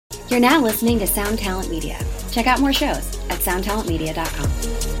You're now listening to Sound Talent Media. Check out more shows at soundtalentmedia.com.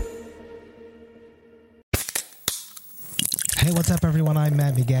 Hey, what's up, everyone? I'm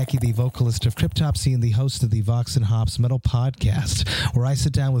Matt Migaki, the vocalist of Cryptopsy and the host of the Vox and Hops Metal Podcast, where I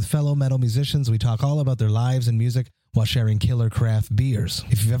sit down with fellow metal musicians. We talk all about their lives and music while sharing killer craft beers.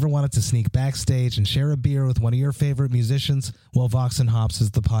 If you've ever wanted to sneak backstage and share a beer with one of your favorite musicians, well, Vox and Hops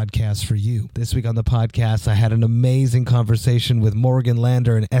is the podcast for you. This week on the podcast, I had an amazing conversation with Morgan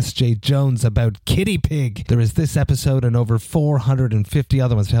Lander and S.J. Jones about Kitty Pig. There is this episode and over 450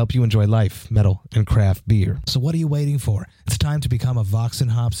 other ones to help you enjoy life, metal, and craft beer. So what are you waiting for? It's time to become a Vox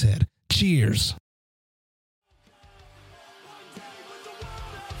and Hops head. Cheers!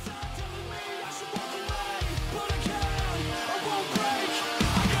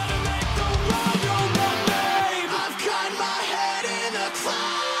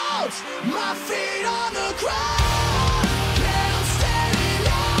 My feet on the ground. Yeah, I'm standing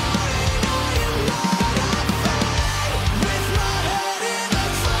out and I am not afraid. With my head in the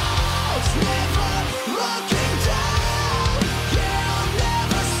clouds, never looking down. Yeah, I'll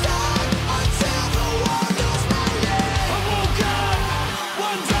never stop until the world knows my name. I woke up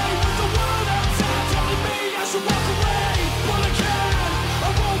one day with the world outside telling me I should walk away. But I can't, I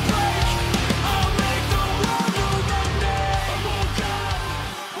won't break. I'll make the world know my name. I woke up.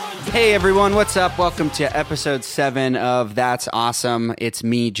 Hey everyone, what's up? Welcome to episode 7 of That's Awesome. It's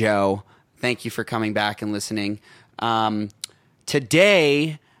me, Joe. Thank you for coming back and listening.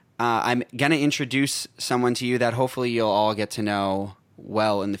 Today, I'm going to introduce someone to you that hopefully you'll all get to know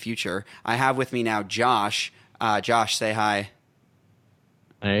well in the future. I have with me now Josh. Josh, say hi.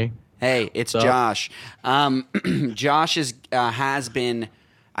 Hey. Hey, it's Josh. Josh has been,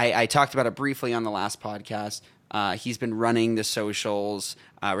 I talked about it briefly on the last podcast. He's been running the socials,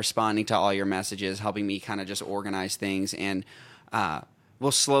 responding to all your messages, helping me kind of just organize things, and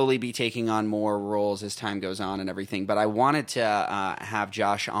we'll slowly be taking on more roles as time goes on and everything. But I wanted to have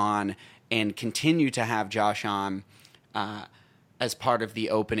Josh on and continue to have Josh on as part of the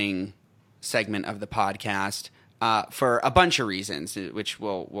opening segment of the podcast for a bunch of reasons, which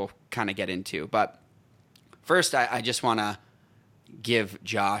we'll kind of get into. But first, I just want to give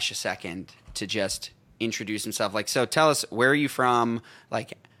Josh a second to just introduce himself. So tell us, where are you from,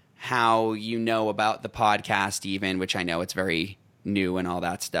 how you know about the podcast even, which I know it's very new and all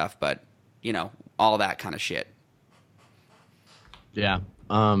that stuff, but all that kind of shit. Yeah.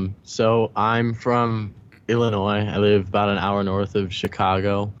 So I'm from Illinois. I live about an hour north of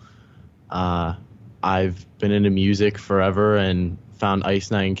Chicago. I've been into music forever and found Ice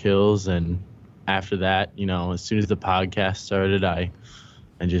Nine Kills, and after that, as soon as the podcast started, I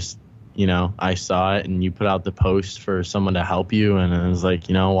just I saw it and you put out the post for someone to help you, and I was like,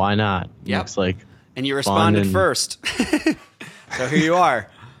 why not? Yep. Looks like and you responded and first. So here you are.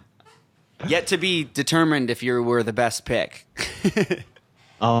 Yet to be determined if you were the best pick.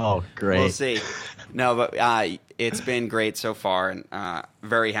 Oh, great. We'll see. No, but it's been great so far, and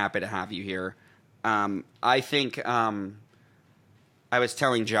very happy to have you here. I think I was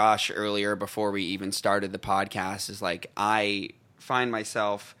telling Josh earlier before we even started the podcast is I find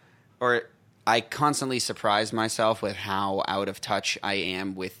myself, or I constantly surprise myself with how out of touch I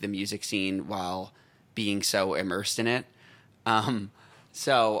am with the music scene while being so immersed in it.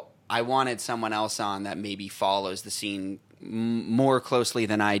 So I wanted someone else on that maybe follows the scene more closely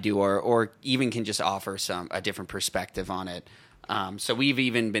than I do, or even can just offer a different perspective on it. So we've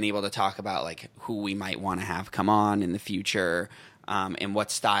even been able to talk about who we might want to have come on in the future, and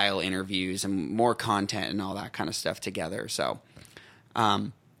what style interviews and more content and all that kind of stuff together. So,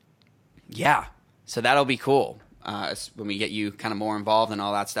 yeah, so that'll be cool when we get you kind of more involved in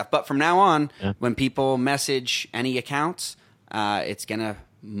all that stuff. But from now on, when people message any accounts, it's going to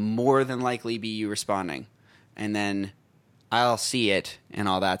more than likely be you responding. And then I'll see it and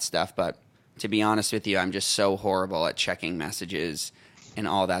all that stuff. But to be honest with you, I'm just so horrible at checking messages and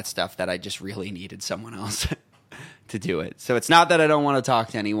all that stuff that I just really needed someone else to do it. So it's not that I don't want to talk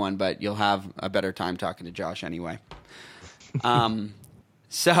to anyone, but you'll have a better time talking to Josh anyway.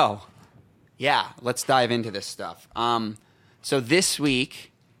 So, yeah, let's dive into this stuff. So this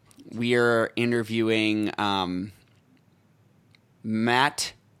week, we are interviewing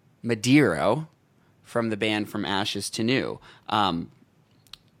Matt Madiro from the band From Ashes to New.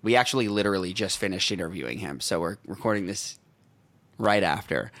 We actually literally just finished interviewing him, so we're recording this right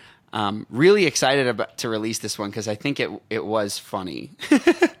after. Really excited to release this one because I think it was funny.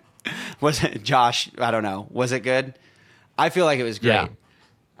 Was it, Josh? I don't know. Was it good? I feel like it was great.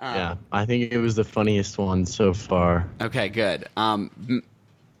 Yeah, I think it was the funniest one so far. Okay, good.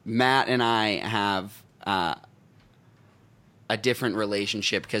 Matt and I have a a different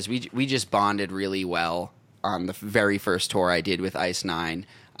relationship because we just bonded really well on the very first tour I did with Ice Nine,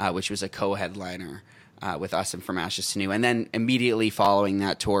 which was a co-headliner with us and From Ashes to New. And then immediately following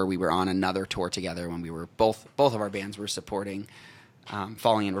that tour, we were on another tour together when we were both of our bands were supporting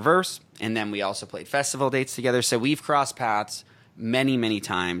Falling in Reverse, and then we also played festival dates together. So we've crossed paths many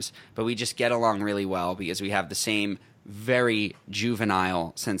times, but we just get along really well because we have the same very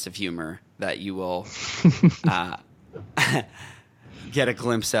juvenile sense of humor that you will get a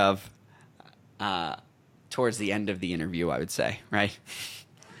glimpse of towards the end of the interview, I would say, right?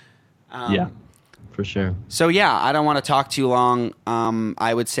 Yeah, for sure. So yeah, I don't want to talk too long.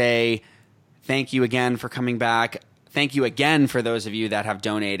 I would say thank you again for coming back. Thank you again for those of you that have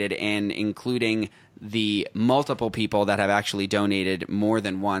donated, and including the multiple people that have actually donated more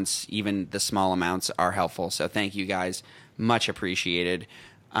than once. Even the small amounts are helpful. So thank you guys. Much appreciated.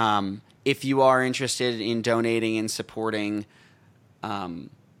 If you are interested in donating and supporting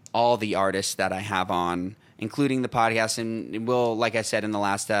all the artists that I have on, including the podcast, and we'll, like I said in the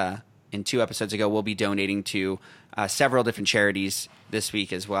last in 2 episodes ago, we'll be donating to several different charities this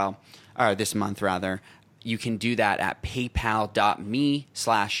week as well, or this month rather. You can do that at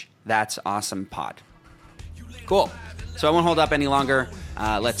paypal.me/that'sawesomepod. Cool. So I won't hold up any longer.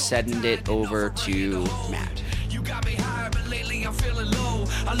 Let's send it over to Matt. You got me high, but lately I'm feeling low.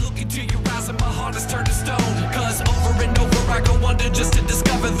 I look into your eyes and my heart is turned to stone. Cause over and over I go under just to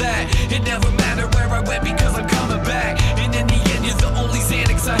discover that it never mattered where I went because I'm coming back. And in the end you're the only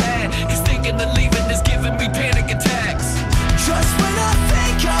Xanax I had. Cause thinking of leaving is giving me panic attacks. Just when I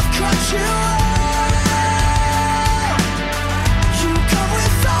think I've cut you out, you come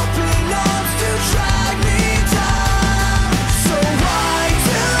with open arms to drag me down. So why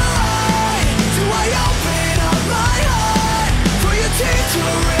do I open up my heart for your teeth to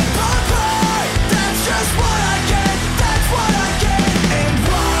rip apart? That's just what I get, that's what I get. And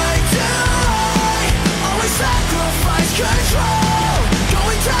why do I always sacrifice control,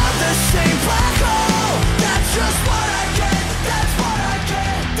 going down the same black hole? That's just what I get, that's what I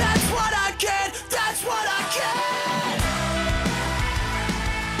get, that's what I get, that's what I get.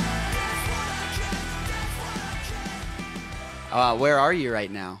 Where are you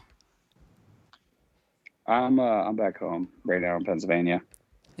right now? I'm back home right now in Pennsylvania.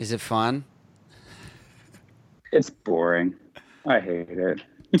 Is it fun? It's boring. I hate it.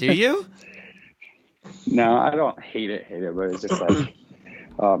 Do you? No, I don't hate it, but it's just like,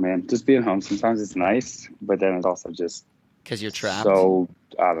 oh man, just being home. Sometimes it's nice, but then it's also just Because you're trapped? so,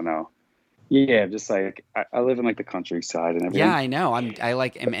 I don't know. Yeah, just like, I live in like the countryside and everything. Yeah, I know. I'm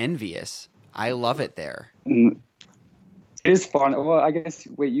envious. I love it there. And it is fun. Well, I guess,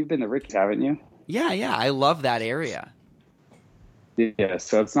 wait, you've been to Ricky's, haven't you? Yeah. I love that area. Yeah,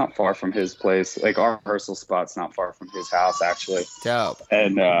 so it's not far from his place. Like our rehearsal spot's not far from his house, actually. Dope.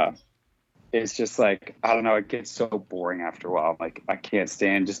 And it's just like, I don't know, it gets so boring after a while. Like, I can't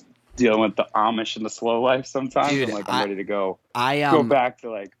stand just dealing with the Amish and the slow life sometimes. Dude, I'm ready to go I back to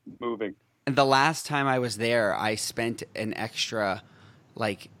like moving. the last time I was there, I spent an extra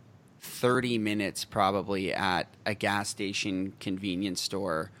like 30 minutes probably at a gas station convenience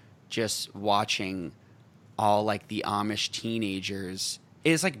store just watching all like the Amish teenagers.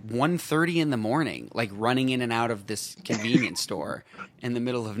 It's like 1:30 in the morning, like running in and out of this convenience store in the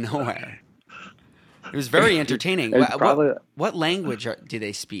middle of nowhere. It was very entertaining. It's probably- What language do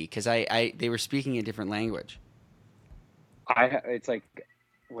they speak? Because they were speaking a different language. It's like,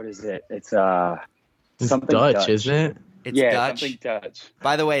 what is it? It's It's something Dutch, isn't it? It's yeah, Dutch. something Dutch.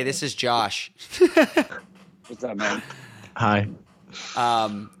 By the way, this is Josh. What's up, man? Hi.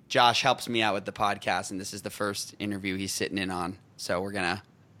 Josh helps me out with the podcast, and this is the first interview he's sitting in on. So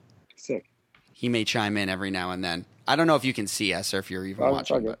Sick. he may chime in every now and then. I don't know if you can see us or if you're even Oh,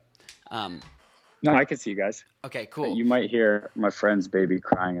 it's all watching, good. but No, I can see you guys. okay, cool. You might hear my friend's baby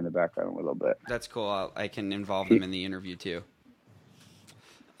crying in the background a little bit. That's cool. I can involve them in the interview too.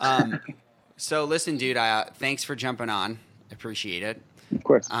 So listen, dude. Thanks for jumping on. Appreciate it. Of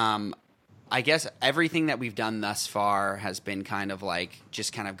course. I guess everything that we've done thus far has been kind of like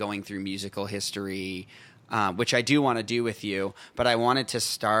just kind of going through musical history, which I do want to do with you. But I wanted to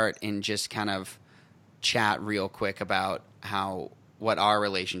start and just kind of chat real quick about what our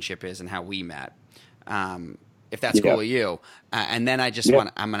relationship is and how we met. If that's Yeah. cool with you. And then I'm going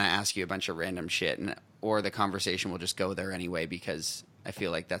to ask you a bunch of random shit, or the conversation will just go there anyway, because I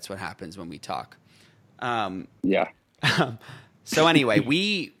feel like that's what happens when we talk. Yeah. So anyway,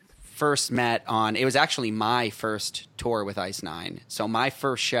 we first met it was actually my first tour with Ice Nine. So my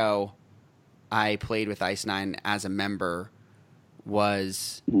first show I played with Ice Nine as a member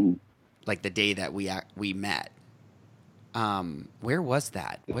was like the day that we met. Where was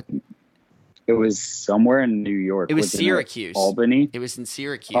that? What? It was somewhere in New York. It was Wasn't Syracuse. Albany. It was in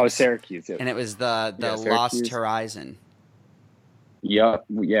Syracuse. Oh, Syracuse. And it was the Yeah, Lost Syracuse. Horizon. Yeah,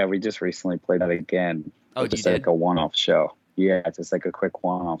 we just recently played that again. Oh, just you like did? a one-off show. Yeah, it's just like a quick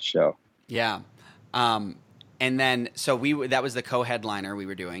one-off show. Yeah. And then so that was the co-headliner we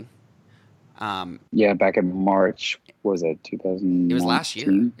were doing. Yeah, back in March. Was it 2000? It was last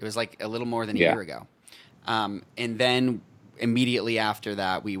year. It was like a little more than a Yeah. year ago. And then immediately after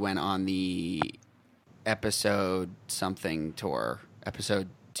that, we went on the episode something tour. Episode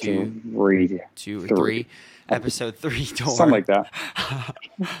two or three. Episode 3 tour. Something like that.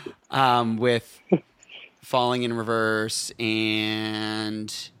 With Falling in Reverse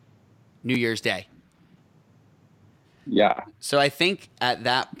and New Year's Day. Yeah. So I think at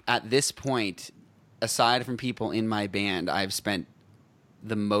this point, aside from people in my band, I've spent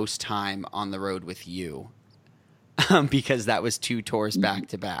the most time on the road with you because that was 2 tours back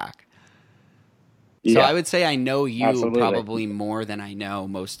to back. So Yeah. I would say I know you Absolutely. probably more than I know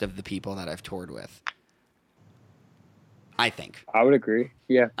most of the people that I've toured with. I think. I would agree.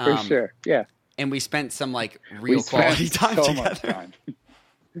 Yeah, for sure. Yeah. And we spent some like We real quality spent time so much together. time.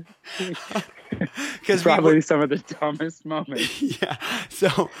 Because Probably some of the dumbest moments. yeah.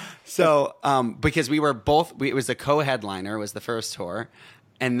 So because we were both, it was a co-headliner was the first tour,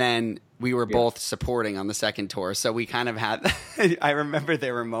 and then we were both supporting on the second tour. So we kind of had, I remember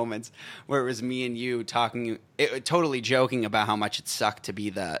there were moments where it was me and you talking, totally joking about how much it sucked to be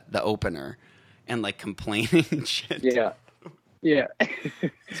the opener and like complaining and shit. Yeah. Yeah.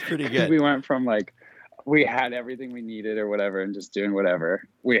 It's pretty good. We went from like, we had everything we needed or whatever and just doing whatever.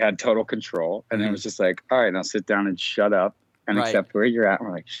 We had total control. And then it was just like, all right, now sit down and shut up and Right. accept where you're at. And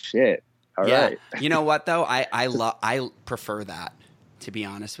we're like, shit. All yeah. right. You know what though? I prefer that, to be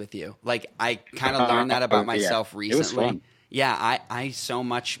honest with you. Like I kind of learned that about Yeah. myself It was recently. fun. Yeah, I so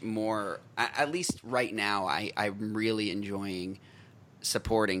much more, at least right now, I'm really enjoying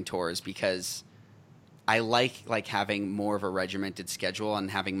supporting tours because I like having more of a regimented schedule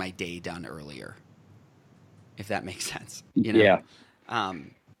and having my day done earlier, if that makes sense. You know? Yeah.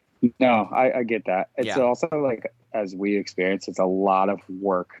 Um, No, I get that. It's Yeah. also like, as we experience, it's a lot of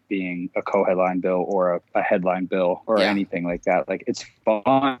work being a co-headline bill or a headline bill or Yeah. anything like that. Like it's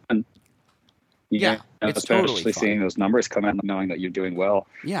fun. Yeah, know, it's especially totally fun. seeing those numbers come in, knowing that you're doing well.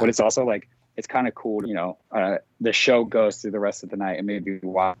 yeah. But it's also like, it's kind of cool, the show goes through the rest of the night and maybe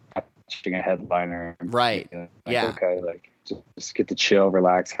watching a headliner. And, Right. Yeah. Okay, like just get to chill,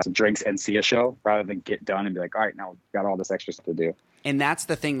 relax, have some drinks and see a show rather than get done and be like, all right, now we've got all this extra stuff to do. And that's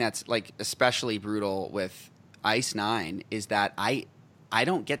the thing that's like especially brutal with Ice Nine is that I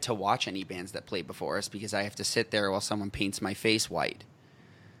don't get to watch any bands that play before us because I have to sit there while someone paints my face white,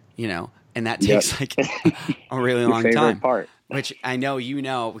 and that takes like a really Your long favorite time. part. Which I know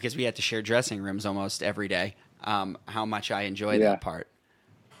because we had to share dressing rooms almost every day. How much I enjoy Yeah. that part.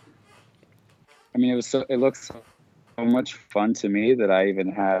 I mean, it looks so much fun to me that I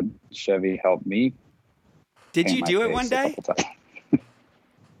even had Chevy help me. Did paint you my do it face one a day? couple times.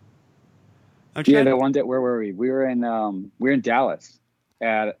 I'm Yeah, trying- that one day. Where were we? We were in Dallas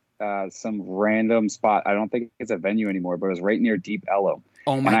at some random spot. I don't think it's a venue anymore, but it was right near Deep Ellum.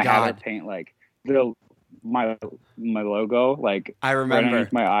 oh And my I had her god! paint like my logo, like I right remember.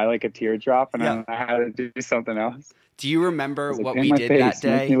 underneath my eye, like a teardrop, and Yeah. then I had to do something else. Do you remember I was like, what "Paint we my did face, that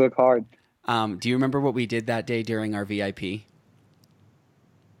Make me day? look hard. Do you remember what we did that day during our VIP?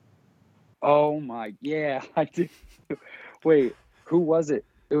 Oh my, yeah, I did. Wait, who was it?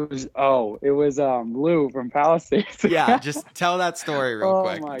 It was Lou from Palisades. Yeah, just tell that story real Oh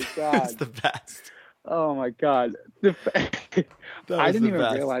quick. my It's god. the best. Oh my god. That I was didn't the even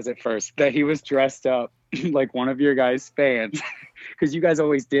best. realize at first that he was dressed up like one of your guys' fans, because you guys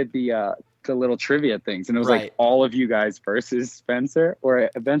always did the little trivia things, and it was Right. like all of you guys versus Spencer, or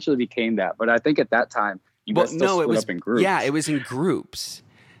it eventually became that. But I think at that time you guys still split up in groups. Yeah, it was in groups.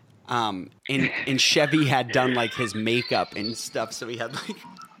 And Chevy had done like his makeup and stuff, so he had like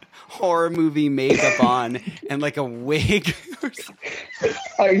horror movie makeup on and like a wig.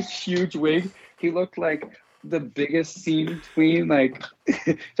 A huge wig. He looked like the biggest scene tween like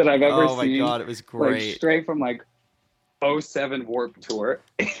that I've ever Oh my seen. god, it was Like great. straight from like 07 Warped Tour.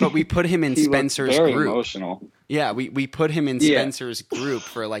 But we put him in He looked Spencer's very group. emotional. Yeah, we put him in Yeah. Spencer's group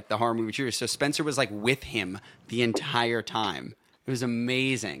for like the horror movie tour. So Spencer was like with him the entire time. It was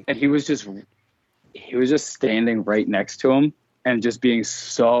amazing. And he was just standing right next to him and just being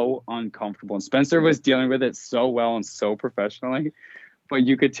so uncomfortable. And Spencer was dealing with it so well and so professionally, but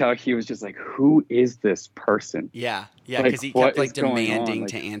you could tell he was just like, who is this person? Yeah, Like, because he what kept like is going on? demanding Like,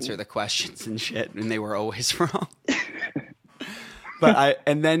 to answer the questions and shit, and they were always wrong.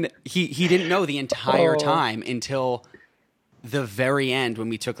 and then he didn't know the entire time until the very end when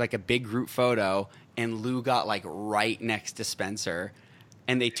we took like a big group photo and Lou got like right next to Spencer.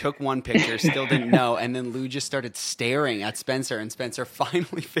 And they took one picture, still didn't know, and then Lou just started staring at Spencer, and Spencer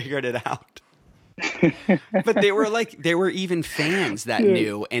finally figured it out. But they were even fans that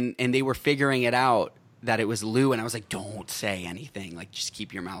knew, and they were figuring it out that it was Lou, and I was like, don't say anything, like just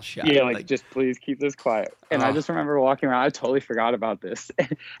keep your mouth shut. Yeah, like just please keep this quiet. And I just remember walking around, I totally forgot about this.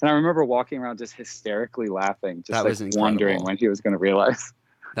 And I remember walking around just hysterically laughing, just like wondering when he was going to realize.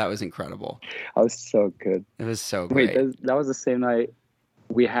 That was incredible. That was so good. It was so great. Wait, that was the same night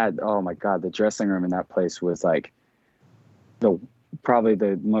we had, oh my God, the dressing room in that place was like probably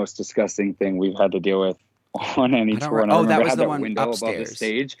the most disgusting thing we've had to deal with on any tour. Oh, that was the one window upstairs above the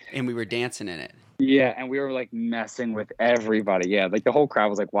stage. And we were dancing in it. Yeah, and we were like messing with everybody. Yeah, like the whole crowd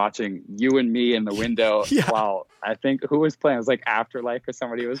was like watching you and me in the window while I think who was playing? It was like Afterlife or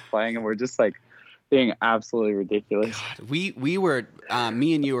somebody was playing, and we're just like being absolutely ridiculous. God, we were,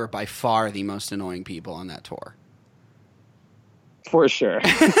 me and you were by far the most annoying people on that tour. For sure.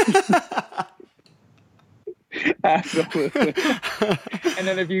 Absolutely. And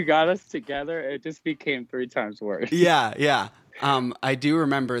then if you got us together, it just became 3 times worse. Yeah. I do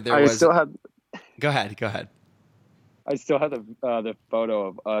remember Go ahead. I still have the photo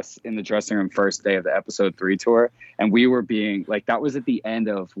of us in the dressing room first day of the episode 3 tour. And we were being like, that was at the end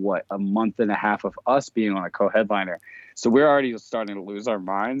of a month and a half of us being on a co-headliner. So we're already starting to lose our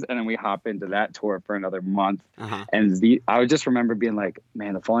minds. And then we hop into that tour for another month. Uh-huh. And I would just remember being like,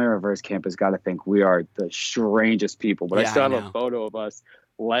 man, the Falling in Reverse camp has got to think we are the strangest people. But I still have a photo of us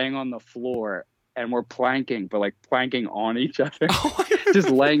laying on the floor and we're planking, but like planking on each other, just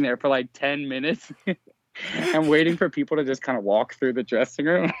laying there for like 10 minutes. And waiting for people to just kind of walk through the dressing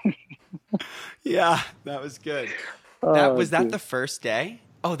room. Yeah, that was good. Was that the first day?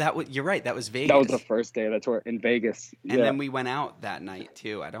 Oh, you're right. That was Vegas. That was the first day of the tour in Vegas. And then we went out that night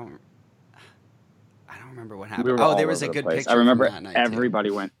too. I don't remember what happened. There was a good picture. I remember from that night everybody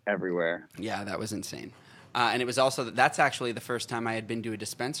too. went everywhere. Yeah, that was insane. And it was also that's actually the first time I had been to a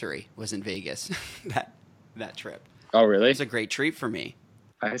dispensary was in Vegas. that trip. Oh, really? It was a great treat for me.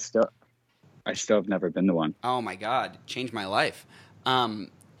 I still have never been to one. Oh my God, changed my life.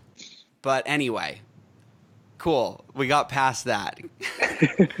 But anyway, cool. We got past that.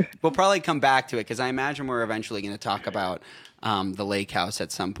 We'll probably come back to it because I imagine we're eventually going to talk about the lake house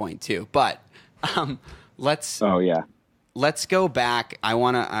at some point too. But let's go back. I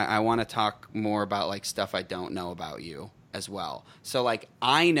wanna talk more about like stuff I don't know about you as well. So like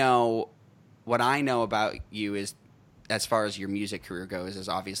what I know about you is, as far as your music career goes, is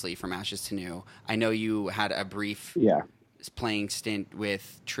obviously From Ashes to New. I know you had a brief playing stint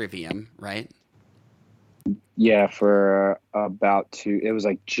with Trivium, right? Yeah, for it was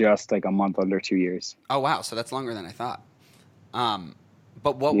like just like a month under 2 years. Oh, wow. So that's longer than I thought.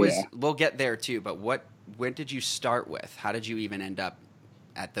 But we'll get there too, but when did you start with? How did you even end up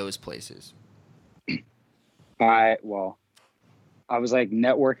at those places? I was like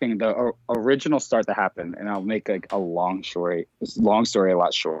networking. The original start that happened, and I'll make like a long story a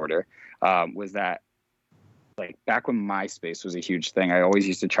lot shorter, was that like back when MySpace was a huge thing, I always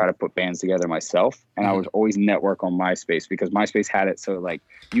used to try to put bands together myself, and I would always network on MySpace because MySpace had it so like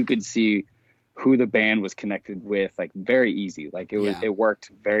you could see who the band was connected with like very easy. Like it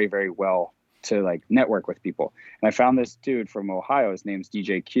worked very, very well to like network with people. And I found this dude from Ohio. His name's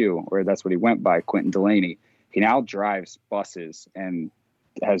DJ Q, or that's what he went by, Quentin Delaney. He now drives buses and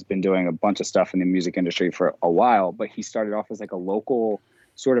has been doing a bunch of stuff in the music industry for a while, but he started off as like a local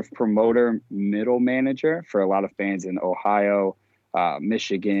sort of promoter, middle manager for a lot of bands in Ohio,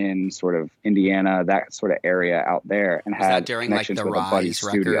 Michigan, sort of Indiana, that sort of area out there. And was had that during like the Rise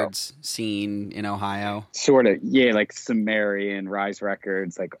Records scene in Ohio? Sort of, yeah, like Sumerian, Rise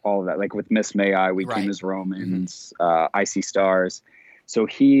Records, like all of that, like with Miss May I, We Came as Romans, Icy Stars. So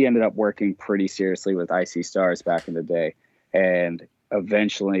he ended up working pretty seriously with Icy Stars back in the day, and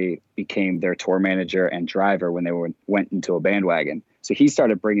eventually became their tour manager and driver when they went into a bandwagon. So he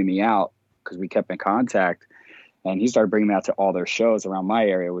started bringing me out because we kept in contact, and he started bringing me out to all their shows around my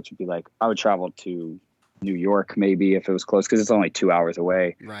area, which would be like, I would travel to New York maybe if it was close, because it's only 2 hours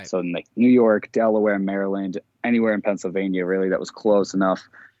away. Right. So in like New York, Delaware, Maryland, anywhere in Pennsylvania really that was close enough.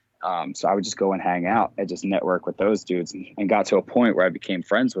 So I would just go and hang out and just network with those dudes, and got to a point where I became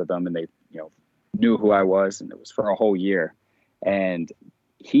friends with them, and they, knew who I was, and it was for a whole year. And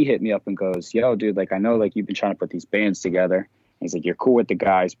he hit me up and goes, yo, dude, like, I know like you've been trying to put these bands together, He's like, you're cool with the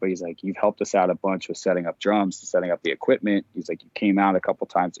guys, but he's like, you've helped us out a bunch with setting up drums and setting up the equipment. He's like, you came out a couple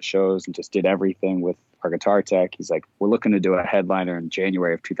times to shows and just did everything with our guitar tech. He's like, we're looking to do a headliner in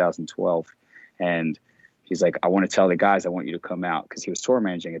January of 2012. And he's like, I want to tell the guys, I want you to come out, because he was tour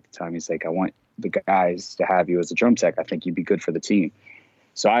managing at the time. He's like, I want the guys to have you as a drum tech. I think you'd be good for the team.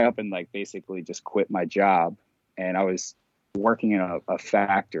 So I up and like basically just quit my job, and I was working in a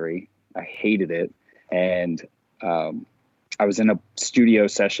factory. I hated it. And I was in a studio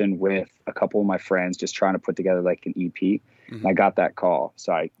session with a couple of my friends just trying to put together like an EP. And I got that call.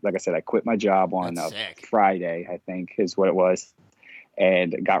 So like I said, I quit my job on That's a sick. Friday, I think is what it was,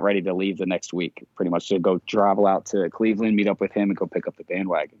 and got ready to leave the next week, pretty much to go travel out to Cleveland, meet up with him, and go pick up the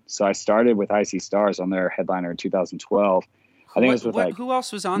bandwagon. So I started with Icy Stars on their headliner in 2012. I think it was with like who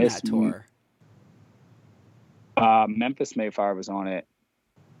else was on Miss that tour? Memphis Mayfire was on it.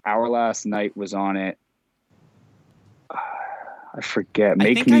 Our Last Night was on it. I forget. I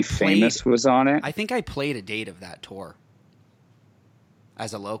Make think Me I played- Famous was on it. I think I played a date of that tour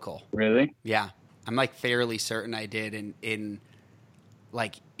as a local. Really? Yeah, I'm like fairly certain I did. In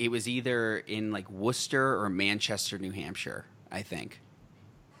like it was either in like Worcester or Manchester, New Hampshire. I think.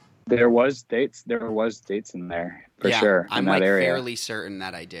 There was dates in there for Yeah, sure. I'm in that like area. fairly certain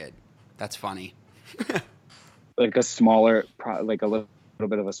that I did. That's funny. Like a smaller, like a little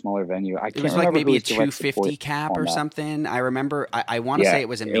bit of a smaller venue. I It can't was like remember who maybe a was direct 250 support cap on or that. something. I remember. I want to say it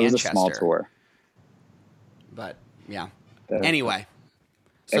was in it Manchester. was a small tour. But yeah. That- Anyway,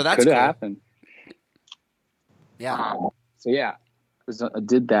 so it that's could cool. have happened. Yeah. So yeah, I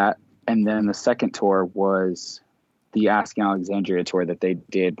did that, and then the second tour was the Asking Alexandria tour that they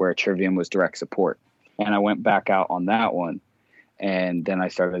did, where Trivium was direct support, and I went back out on that one, and then I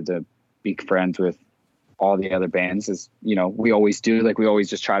started to be friends with all the other bands, as you know we always do. Like we always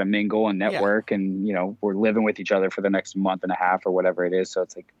just try to mingle and network, and you know we're living with each other for the next month and a half or whatever it is. So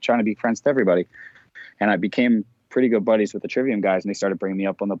it's like trying to be friends with everybody, and I became pretty good buddies with the Trivium guys, and they started bringing me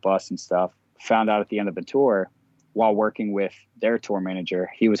up on the bus and stuff. Found out at the end of the tour, while working with their tour manager,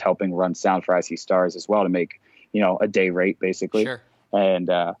 he was helping run sound for Icy Stars as well to make, you know, a day rate basically. Sure.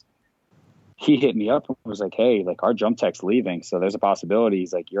 And he hit me up and was like, hey, like our drum tech's leaving, so there's a possibility.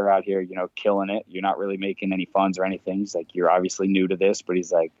 He's like, you're out here, you know, killing it. You're not really making any funds or anything. He's like, you're obviously new to this, but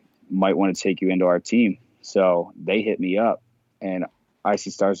he's like, might want to take you into our team. So they hit me up, and Icy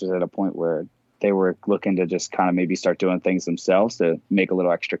Stars was at a point where they were looking to just kind of maybe start doing things themselves to make a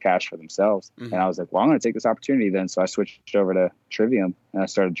little extra cash for themselves. Mhm. And I was like, well, I'm going to take this opportunity then. So I switched over to Trivium, and I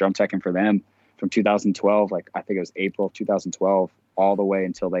started drum teching for them from 2012. Like, I think it was April of 2012 all the way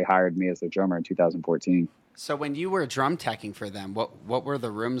until they hired me as their drummer in 2014. So when you were drum teching for them, what were the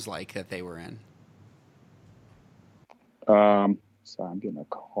rooms like that they were in? Sorry, I'm getting a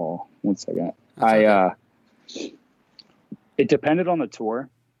call. 1 second. That's It depended on the tour.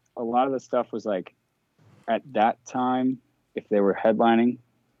 A lot of the stuff was like, at that time, if they were headlining,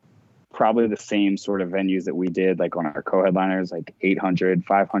 probably the same sort of venues that we did, like on our co-headliners, like 800,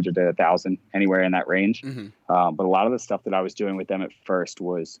 500 to 1,000, anywhere in that range. Mm-hmm. But a lot of the stuff that I was doing with them at first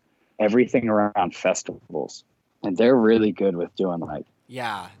was everything around festivals. And they're really good with doing like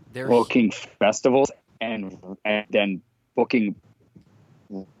Yeah, they're booking festivals and then booking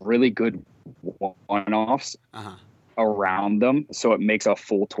really good one-offs uh-huh. around them, so it makes a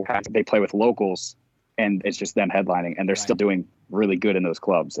full tour. They play with locals, and it's just them headlining, and they're still Right. doing really good in those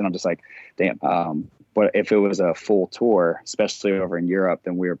clubs. And I'm just like, damn. But if it was a full tour, especially over in Europe,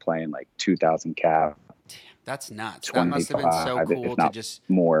 then we were playing like 2,000 cap, That's nuts. That must have been so 25, if cool to not just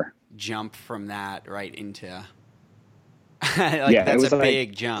more. jump from that right into like Yeah, it that's was a like-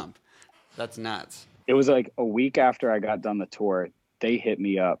 big jump. That's nuts. It was like a week after I got done the tour, they hit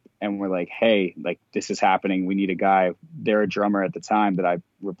me up and were like, hey, like this is happening. We need a guy. Their drummer at the time that I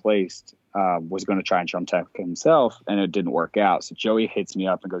replaced was going to try and drum tech himself, and it didn't work out. So Joey hits me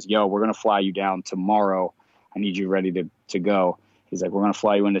up and goes, yo, we're going to fly you down tomorrow. I need you ready to go. He's like, we're going to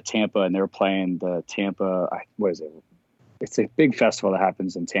fly you into Tampa. And they were playing the Tampa, what is it? It's a big festival that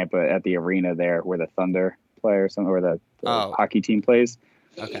happens in Tampa at the arena there where the Thunder play or something, or the Oh. hockey team plays.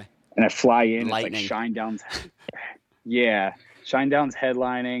 Okay. And I fly in, Lightning. it's like Shinedown's. Yeah. Shinedown's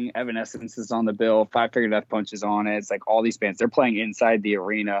headlining. Evanescence is on the bill. Five Finger Death Punch is on it. It's like all these bands. They're playing inside the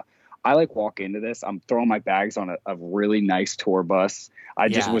arena. I like walk into this. I'm throwing my bags on a really nice tour bus. I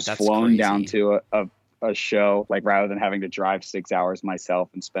just Yeah, was that's flown crazy. down to a show, like rather than having to drive 6 hours myself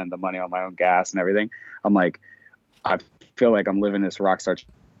and spend the money on my own gas and everything. I'm like, I feel like I'm living this rock star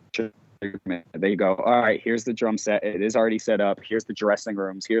treatment. They go, all right, here's the drum set. It is already set up. Here's the dressing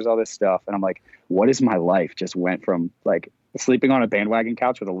rooms. Here's all this stuff. And I'm like, what is my life? Just went from like sleeping on a bandwagon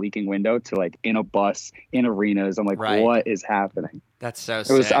couch with a leaking window to like in a bus in arenas. I'm like, Right. what is happening? That's so It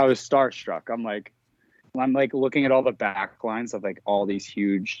was sick. I was starstruck. I'm like looking at all the back lines of like all these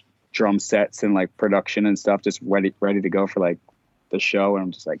huge drum sets and like production and stuff just ready to go for like the show, and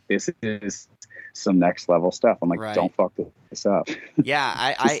I'm just like, this is some next level stuff. I'm like, Right. don't fuck this up.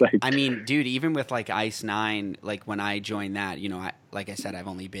 Yeah, Just like- I mean, dude, even with like Ice Nine, like when I joined that, you know, like I said, I've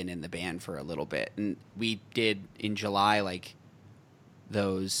only been in the band for a little bit, and we did in July like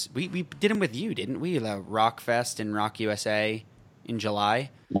those. We did them with you, didn't we? The Rock Fest and Rock USA in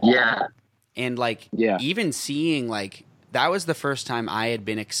July, Yeah. and like Yeah. even seeing like that was the first time I had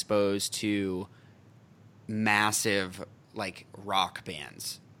been exposed to massive like rock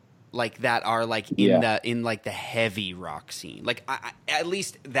bands like that are like in like the heavy rock scene, like I, at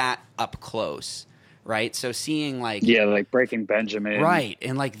least that up close, right? So seeing like Yeah, like Breaking Benjamin. right,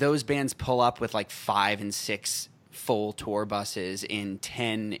 and like those bands pull up with like 5 and 6 full tour buses in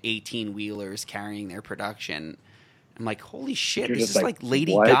 10 18 wheelers carrying their production. I'm like, holy shit, You're this just is like, like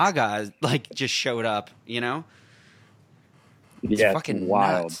Lady what? Gaga like just showed up, you know? It's Yeah, fucking it's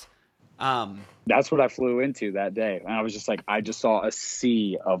wild. nuts. That's what I flew into that day. And I was just like, I just saw a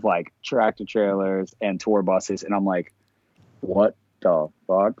sea of like tractor trailers and tour buses. And I'm like, what the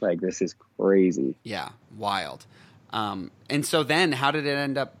fuck? Like, this is crazy. Yeah, wild. And so then how did it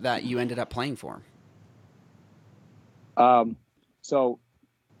end up that you ended up playing for him? So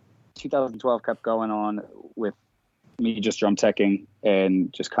 2012 kept going on with me just drum teching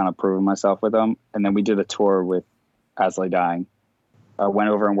and just kind of proving myself with them. And then we did a tour with As Lay Dying. I went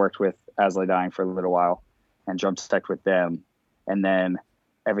over and worked with As Lay Dying for a little while and drum tech with them. And then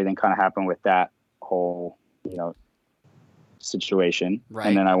everything kind of happened with that whole, situation. Right.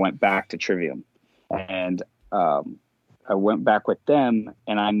 And then I went back to Trivium, and I went back with them,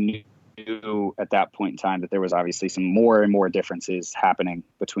 and I knew at that point in time that there was obviously some more and more differences happening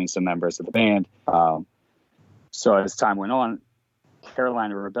between some members of the band. So as time went on,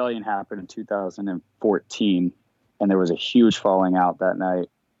 Carolina Rebellion happened in 2014, and there was a huge falling out that night.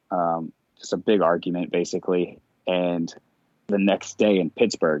 Just a big argument, basically. And the next day in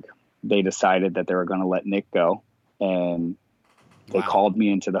Pittsburgh, they decided that they were going to let Nick go, and they Wow. called me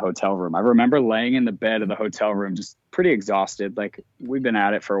into the hotel room. I remember laying in the bed of the hotel room, just pretty exhausted. Like, we've been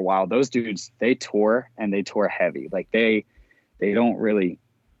at it for a while. Those dudes, they tour, and they tour heavy. Like, they don't really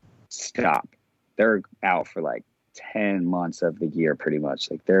stop. They're out for like 10 months of the year, pretty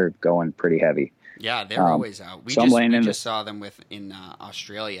much. Like, they're going pretty heavy. Yeah, they're always out. We so I'm just, laying we in just the- saw them in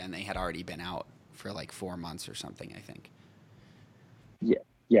Australia, and they had already been out for like 4 months or something, I think.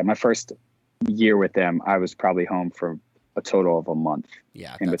 Yeah, my first year with them, I was probably home for a total of a month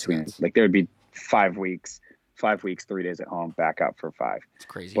Yeah, in that's between. nuts. Like, there would be 5 weeks, 3 days at home, back out for 5. It's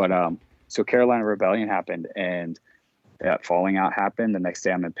crazy. But so Carolina Rebellion happened, and that falling out happened. The next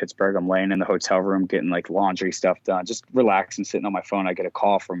day I'm in Pittsburgh. I'm laying in the hotel room getting like laundry stuff done, just relaxing, sitting on my phone. I get a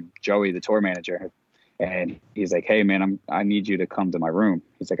call from Joey, the tour manager, and he's like, "Hey man, I need you to come to my room."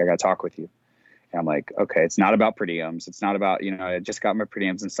 He's like, "I got to talk with you." And I'm like, "Okay, it's not about per diems. It's not about, I just got my per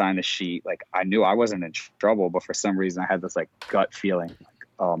diems and signed the sheet." Like, I knew I wasn't in trouble, but for some reason I had this like gut feeling, like,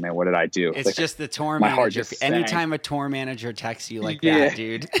 "Oh man, what did I do?" It's Like, just the tour my heart manager. just sank. Anytime a tour manager texts you like Yeah. that,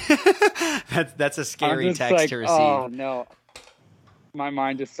 dude, that's a I'm scary just text like, to receive. "Oh no." My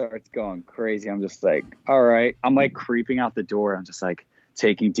mind just starts going crazy. I'm just like, all right. I'm like creeping out the door. I'm just like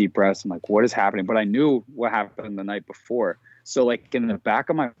taking deep breaths. I'm like, what is happening? But I knew what happened the night before. So like in the back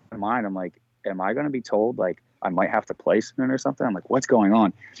of my mind, I'm like, am I going to be told like I might have to play soon or something? I'm like, what's going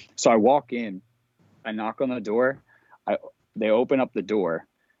on? So I walk in, I knock on the door. They open up the door.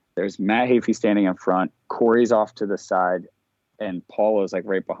 There's Matt Hafey standing in front. Corey's off to the side, and Paulo's like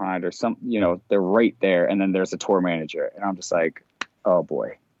right behind, or some, they're right there. And then there's a tour manager, and I'm just like, oh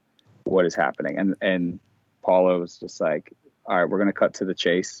boy, what is happening? And Paulo was just like, all right, we're going to cut to the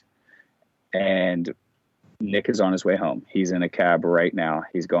chase. And Nick is on his way home. He's in a cab right now.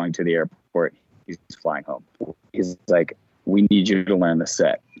 He's going to the airport. He's flying home. He's like, we need you to learn the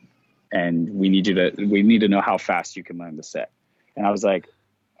set. And we need to know how fast you can learn the set. And I was like,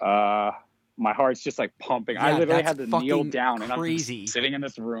 my heart's just like pumping. I Yeah, literally that's had to kneel fucking down, and crazy. I'm just sitting in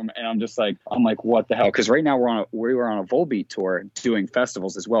this room, and I'm like, what the hell? Because right now we were on a Volbeat tour doing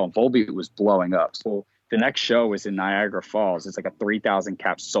festivals as well, and Volbeat was blowing up. So the next show was in Niagara Falls. It's like a 3,000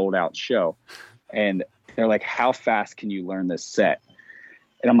 cap sold out show, and they're like, how fast can you learn this set?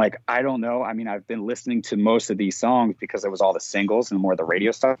 And I'm like, I don't know. I mean, I've been listening to most of these songs because it was all the singles and more of the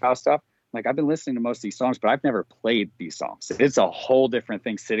radio style stuff. Like, I've been listening to most of these songs, but I've never played these songs. It's a whole different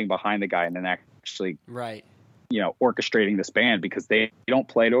thing sitting behind the guy and then actually, Right. orchestrating this band, because they don't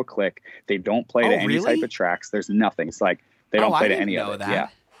play to a click. They don't play to any really? type of tracks. There's nothing. It's like They don't I play to didn't any know of it. that. Yeah.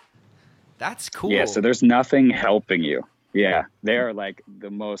 That's cool. Yeah. So there's nothing helping you. Yeah. They're like the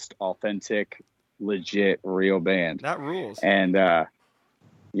most authentic, legit, real band. that rules. And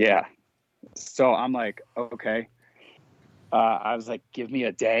yeah. So I'm like, okay. I was like, give me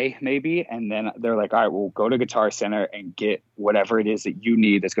a day maybe. And then they're like, all right, we'll go to Guitar Center and get whatever it is that you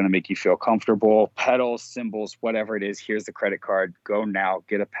need that's going to make you feel comfortable. Pedals, cymbals, whatever it is. Here's the credit card. Go now,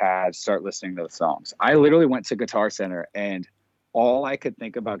 get a pad, start listening to the songs. I literally went to Guitar Center and all I could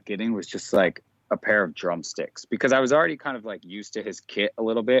think about getting was just like a pair of drumsticks because I was already kind of like used to his kit a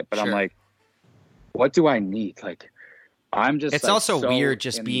little bit, but I'm Sure. like, what do I need? Like, I'm just It's like, also so weird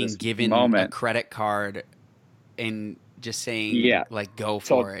just in being this given a moment. credit card and just saying, Yeah. like, go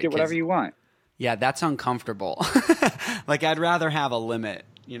So for it. get whatever 'cause- you want. Yeah, that's uncomfortable. Like, I'd rather have a limit,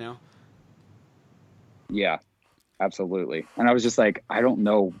 you know? Yeah, absolutely. And I was just like, I don't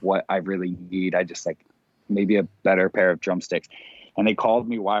know what I really need. I just like maybe a better pair of drumsticks. And they called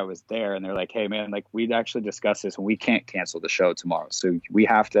me while I was there and they're like, hey man, like we'd actually discussed this and we can't cancel the show tomorrow. So we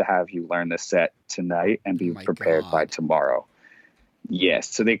have to have you learn the set tonight and be Oh my prepared by God. tomorrow. Yes.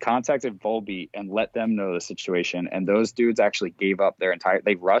 So they contacted Volbeat and let them know the situation. And those dudes actually gave up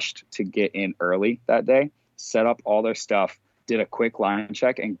they rushed to get in early that day, set up all their stuff, did a quick line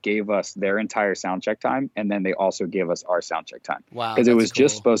check and gave us their entire sound check time. And then they also gave us our sound check time Wow. because it that's was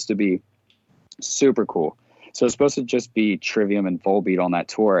just cool. supposed to be super cool. So it's supposed to just be Trivium and Volbeat on that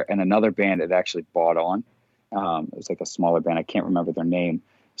tour. And another band had actually bought on. It was like a smaller band. I can't remember their name.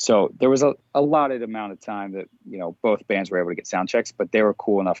 So there was a allotted amount of time that, you know, both bands were able to get sound checks, but they were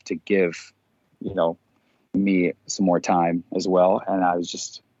cool enough to give, you know, me some more time as well. And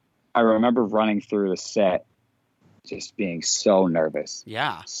I remember running through the set, just being so nervous,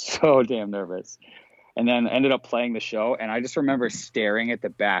 Yeah. so damn nervous. And then ended up playing the show. And I just remember staring at the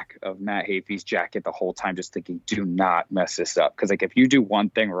back of Matt Hafey's jacket the whole time, just thinking, do not mess this up. Cause like, if you do one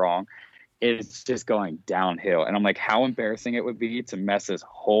thing wrong, it's just going downhill. And I'm like, how embarrassing it would be to mess this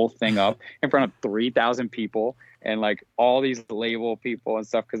whole thing up in front of 3,000 people and like all these label people and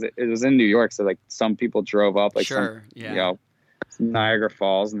stuff. Cause it was in New York. So like some people drove up, like Sure. some, Yeah. you know, Niagara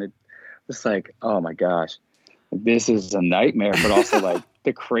Falls, and they just like, oh my gosh, this is a nightmare, but also like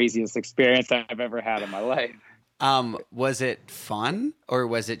the craziest experience I've ever had in my life. Was it fun or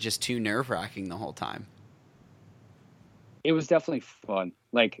was it just too nerve-wracking the whole time? It was definitely fun.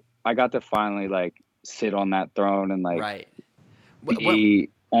 Like I got to finally like sit on that throne and like Right. be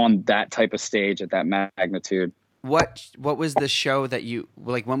on that type of stage at that magnitude. What was the show that you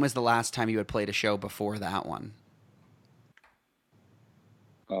like? When was the last time you had played a show before that one?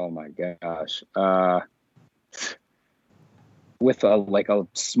 Oh my gosh. With a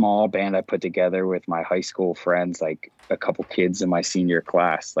small band I put together with my high school friends, like a couple kids in my senior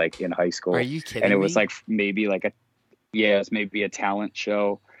class, like in high school. Are you kidding And it was me? like maybe like it's maybe a talent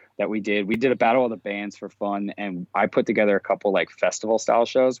show that we did. We did a battle of the bands for fun, and I put together a couple like festival style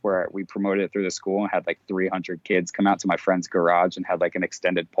shows where we promoted it through the school and had like 300 kids come out to my friend's garage and had like an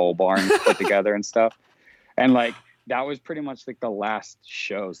extended pole barn put together and stuff. And like that was pretty much like the last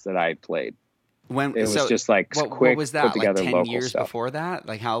shows that I played. When It was so just like what quick was put that? Like together 10 local years stuff. before that?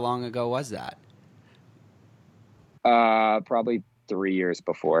 Like how long ago was that? Probably 3 years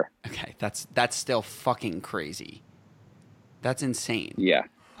before. Okay, that's still fucking crazy. That's insane. Yeah.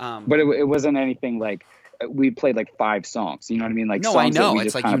 Um, But it wasn't anything like we played like 5 songs. You know what I mean? Like no, songs I know. that we It's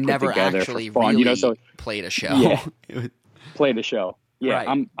just like kind you of put never together actually for fun. really You know, so played a show. Yeah. It was- played a show. Yeah,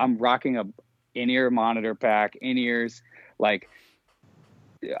 Right. I'm rocking a in-ear monitor pack, in-ears, like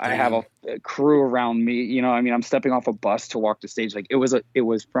I have a crew around me. You know, I mean, I'm stepping off a bus to walk the stage. Like it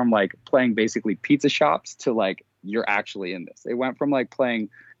was from like playing basically pizza shops to like you're actually in this. It went from like playing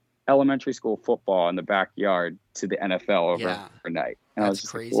elementary school football in the backyard to the NFL Yeah. overnight. And I was That's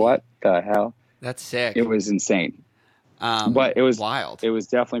just crazy. like, what the hell? That's sick. It was insane. But it was wild. It was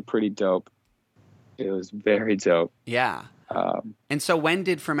definitely pretty dope. It was very dope. Yeah. And so when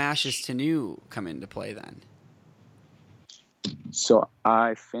did From Ashes to New come into play then? So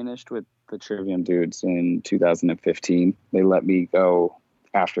I finished with the Trivium dudes in 2015. They let me go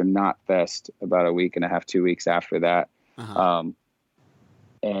after Not Fest about a week and a half, 2 weeks after that. Uh-huh.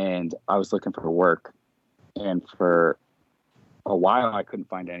 And I was looking for work, and for a while I couldn't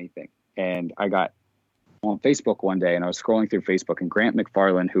find anything. And I got on Facebook one day and I was scrolling through Facebook, and Grant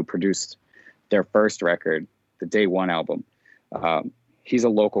McFarlane, who produced their first record, the Day One album, he's a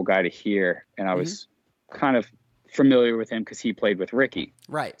local guy to here. And I was kind of familiar with him because he played with Ricky.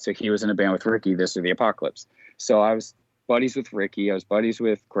 Right. So he was in a band with Ricky, This or the Apocalypse. So I was buddies with Ricky. I was buddies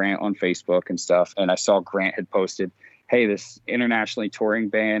with Grant on Facebook and stuff. And I saw Grant had posted, hey, this internationally touring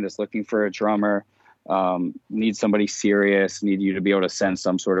band is looking for a drummer. need somebody serious, need you to be able to send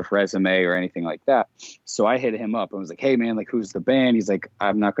some sort of resume or anything like that. So I hit him up and was like, hey man, like who's the band? He's like,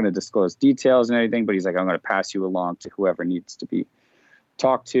 I'm not going to disclose details and anything, but he's like, I'm going to pass you along to whoever needs to be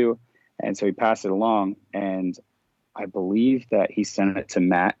talked to. And so he passed it along, and I believe that he sent it to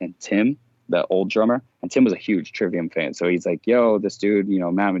Matt and Tim, the old drummer. And Tim was a huge Trivium fan. So he's like, yo, this dude, you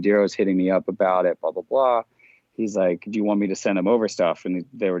know, Matt Madero is hitting me up about it, blah, blah, blah. He's like, do you want me to send him over stuff? And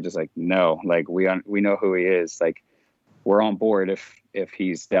they were just like, no, like we know who he is. Like, we're on board if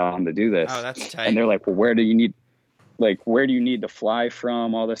he's down to do this. Oh, that's tight. And they're like, well, where do you need to fly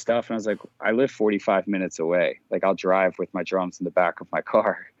from, all this stuff? And I was like, I live 45 minutes away. Like, I'll drive with my drums in the back of my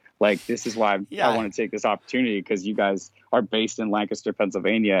car. Like, this is why I want to take this opportunity, because you guys are based in Lancaster,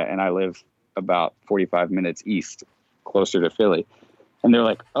 Pennsylvania, and I live about 45 minutes east, closer to Philly. And they're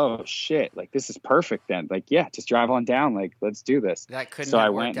like, oh shit, like this is perfect then. Like, yeah, just drive on down. Like, let's do this. That couldn't So have I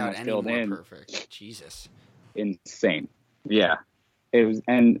worked went and out I any filled more in. perfect. Jesus. Insane. Yeah. It was,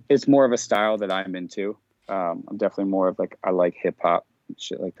 and it's more of a style that I'm into. I'm definitely more of like, I like hip hop and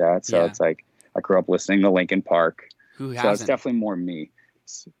shit like that. So it's like, I grew up listening to Linkin Park. Who So it's hasn't? definitely more me.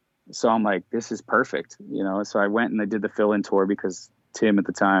 So I'm like, this is perfect, you know? So I went and I did the fill-in tour because Tim at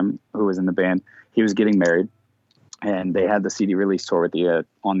the time, who was in the band, he was getting married, and they had the CD release tour with the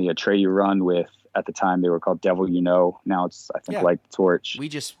on the Atreyu run with, at the time they were called Devil You Know. Now it's, I think, Light the Torch. We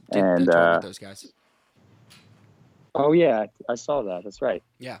just did And, the tour with those guys. Oh yeah, I saw that. That's right.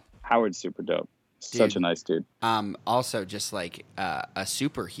 Yeah. Howard's super dope. Such a nice dude. Also, just like a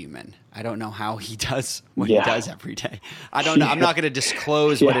superhuman. I don't know how he does what he does every day. I don't know. I'm not going to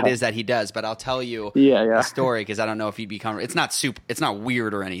disclose what it is that he does, but I'll tell you the story, because I don't know if he'd be comfortable. It's not it's not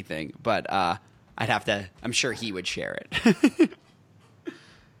weird or anything, but I'd have to. I'm sure he would share it.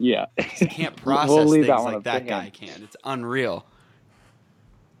 Yeah. He can't process We'll leave things that one like up that to guy him. can. It's unreal.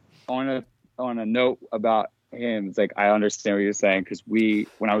 On a note about him, it's like, I understand what you're saying, because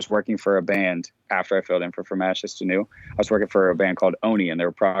when I was working for a band after I filled in for From Ashes to New, I was working for a band called Oni, and they're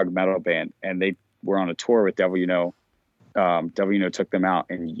a prog metal band, and they were on a tour with Devil You Know. Devil You Know took them out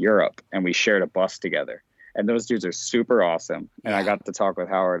in Europe, and we shared a bus together. And those dudes are super awesome. And I got to talk with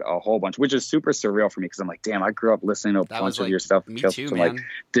Howard a whole bunch, which is super surreal for me, because I'm like, damn, I grew up listening to a bunch of your stuff. Me Just, too, I'm man. like,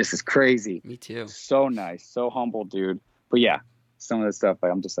 this is crazy. Me too. So nice, so humble dude. But yeah, some of the stuff,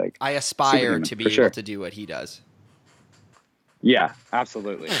 like, I'm just like, I aspire superhuman, to be for able sure. to do what he does. Yeah,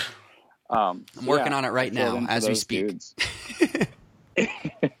 absolutely. I'm working on it right now as we speak.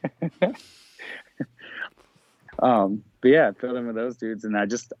 But yeah, I filled in with those dudes, and I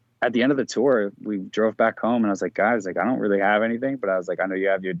just, at the end of the tour, we drove back home, and I was like, guys, like, I don't really have anything, but I was like, I know you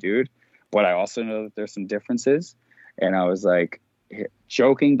have your dude, but I also know that there's some differences. And I was like,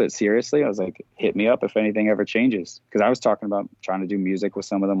 joking but seriously, I was like, hit me up if anything ever changes, because I was talking about trying to do music with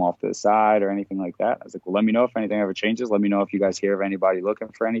some of them off to the side or anything like that. I was like, well, let me know if anything ever changes. Let me know if you guys hear of anybody looking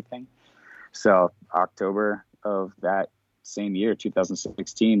for anything. So October of that same year,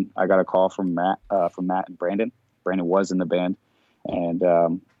 2016, I got a call from Matt and Brandon. Brandon was in the band,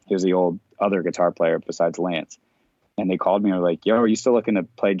 and he was the old other guitar player besides Lance. And they called me and were like, yo, are you still looking to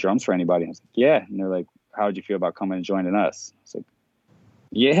play drums for anybody? I was like, yeah. And they're like, how would you feel about coming and joining us? I was like,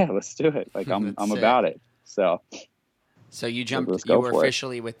 yeah, let's do it. Like, I'm That's about it. So you let's you go were for it.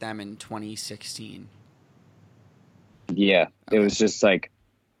 officially with them in 2016. yeah, Okay. it was just like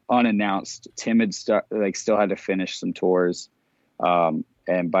unannounced. Tim had still had to finish some tours.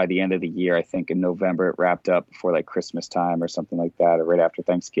 And by the end of the year, I think in November, it wrapped up before like Christmas time or something like that, or right after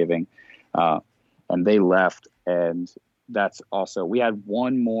Thanksgiving. And they left. And that's also, we had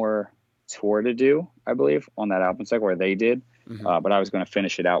one more tour to do, I believe, on that album cycle, where they did. Mhm. But I was going to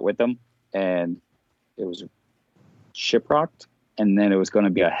finish it out with them. And it was Shiprocked. And then it was going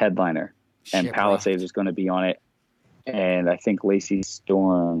to be a headliner. And Shiprocked. Palisades was going to be on it. And I think Lacey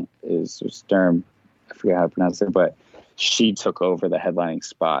Sturm, I forget how to pronounce it, but she took over the headlining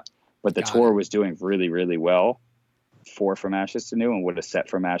spot. But the Got tour it. was doing really, really well for From Ashes to New, and would have set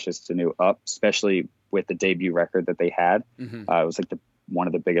From Ashes to New up, especially with the debut record that they had. Mhm. It was like one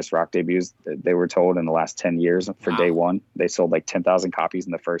of the biggest rock debuts that they were told in the last 10 years for Wow. day one. They sold like 10,000 copies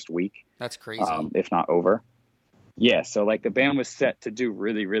in the first week, That's crazy. if not over. Yeah, so like the band was set to do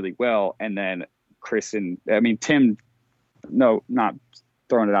really, really well. And then Tim, no, not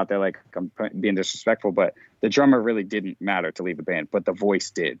throwing it out there like I'm being disrespectful, but the drummer really didn't matter to leave the band, but the voice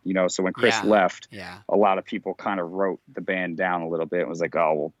did, so when Chris Yeah. left, yeah. a lot of people kind of wrote the band down a little bit. It was like,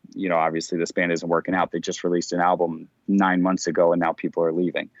 oh, well, obviously this band isn't working out. They just released an album 9 months ago and now people are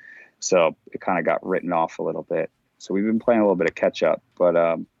leaving. So it kind of got written off a little bit. So we've been playing a little bit of catch up, but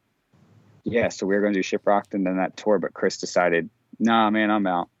so we were going to do Shiprocked and then that tour, but Chris decided, nah, man, I'm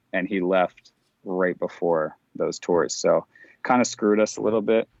out. And he left right before those tours. So kind of screwed us a little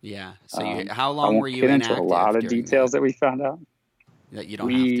bit. Yeah. So how I long won't were you get inactive? into a lot of during details that we found out. that you don't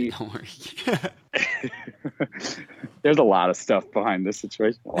we- have to. Don't worry. There's a lot of stuff behind this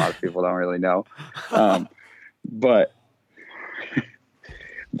situation. A lot of people don't really know. But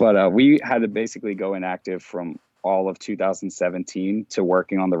we had to basically go inactive from all of 2017 to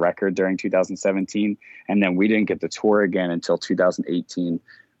working on the record during 2017. And then we didn't get the tour again until 2018.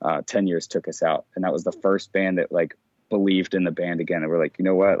 10 years took us out. And that was the first band that like believed in the band again. And we're like, you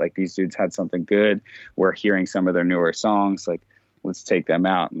know what? Like these dudes had something good. We're hearing some of their newer songs. Like, let's take them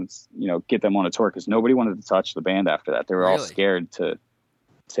out and let's, get them on a tour. Cause nobody wanted to touch the band after that. They were all Really? scared to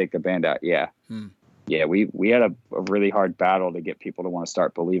take the band out. Yeah. Hmm. Yeah. We had a really hard battle to get people to want to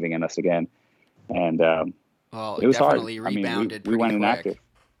start believing in us again. And, Well, it was definitely hard. I mean, rebounded we went pretty quick. inactive.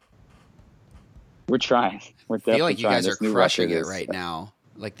 We're trying. We're I definitely feel like you trying. guys are This new crushing record it is- right now.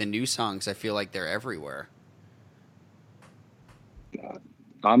 Like the new songs, I feel like they're everywhere.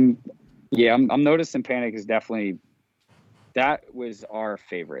 I'm noticing Panic is definitely, that was our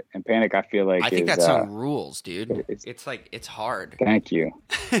favorite. And Panic, I feel like I think is, that song rules, dude. it's- It's like it's hard. thank you.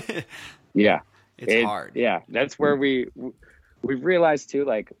 Yeah. It's hard. Yeah. That's where we've realized too,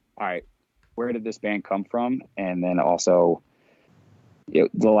 like, all right, where did this band come from? And then also,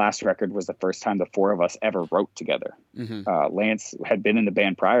 the last record was the first time the four of us ever wrote together. Hmm. Lance had been in the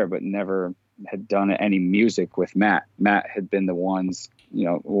band prior, but never had done any music with Matt. Matt had been the one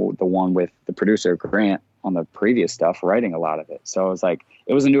with the producer Grant on the previous stuff, writing a lot of it. So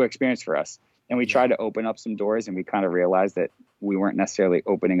it was a new experience for us. And we tried to open up some doors, and we kind of realized that we weren't necessarily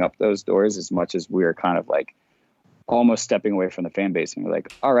opening up those doors as much as we were kind of like almost stepping away from the fan base. And we're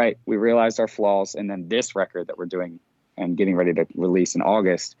like, all right, we realized our flaws. And then this record that we're doing and getting ready to release in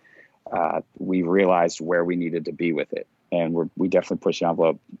August, we realized where we needed to be with it. And we definitely pushed the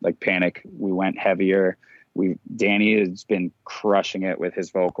envelope. Like Panic, we went heavier. Danny has been crushing it with his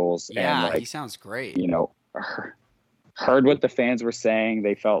vocals. Yeah, and he sounds great. Heard what the fans were saying.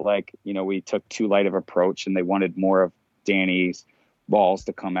 They felt like, we took too light of approach, and they wanted more of Danny's balls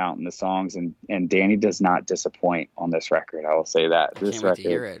to come out in the songs. And Danny does not disappoint on this record. I will say that. I This can't wait to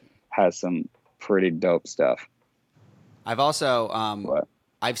hear record it. has some pretty dope stuff. I've also What?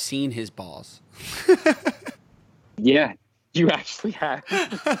 I've seen his balls. Yeah, you actually have.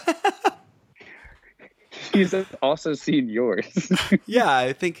 He's also seen yours. Yeah,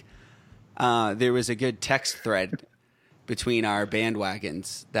 I think there was a good text thread between our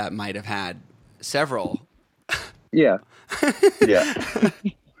bandwagons that might have had several. Yeah. Yeah.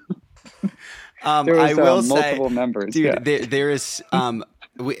 There was I will say, multiple members. dude, Yeah. there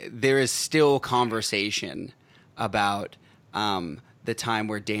is still conversation about the time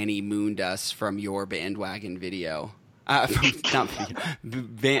where Danny mooned us from your bandwagon video,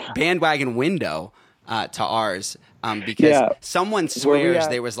 bandwagon window to ours, because Yeah. someone Where we swears at?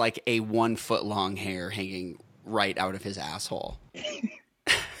 there was like a 1 foot long hair hanging right out of his asshole.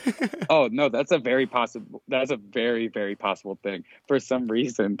 Oh no, that's a very, very possible thing. For some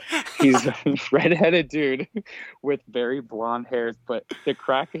reason, he's a redheaded dude with very blonde hairs, but the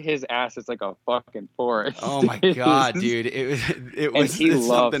crack of his ass is like a fucking forest. Oh my god, dude! It And was he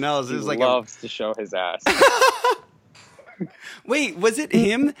something else. It was like loves to show his ass. Wait, was it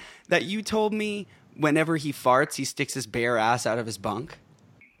him that you told me whenever he farts, he sticks his bare ass out of his bunk?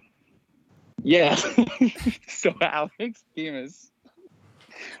 Yeah. So Alex Bemis,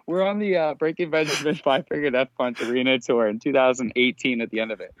 we're on the Breaking Benjamin Five Finger Death Punch Arena tour in 2018 at the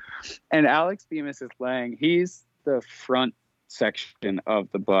end of it. And Alex Bemis is he's the front section of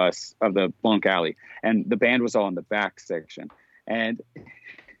the bus, of the bunk alley. And the band was all in the back section. And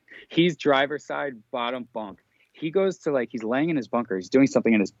he's driver's side, bottom bunk. He goes to he's laying in his bunker. He's doing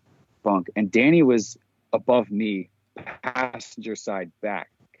something in his bunk. And Danny was above me, passenger side back.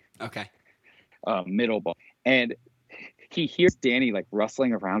 Okay. Middle bunk. And he hears Danny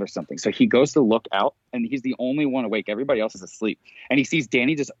rustling around or something. So he goes to look out, and he's the only one awake. Everybody else is asleep. And he sees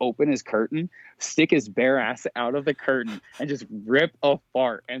Danny just open his curtain, stick his bare ass out of the curtain, and just rip a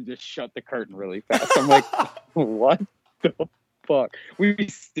fart and just shut the curtain really fast. I'm like, what the fuck? We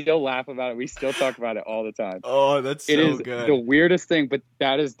still laugh about it. We still talk about it all the time. Oh, that's It is the weirdest thing, but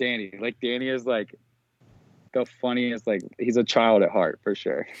that is Danny. Danny is the funniest. He's a child at heart for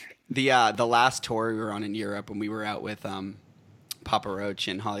sure. The last tour we were on in Europe when we were out with Papa Roach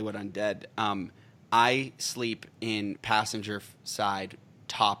and Hollywood Undead, I sleep in passenger side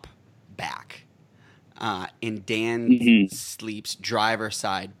top back, and Dan sleeps driver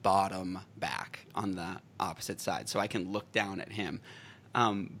side bottom back on the opposite side, so I can look down at him.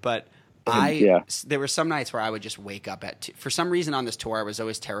 But There were some nights where I would just wake up for some reason on this tour, I was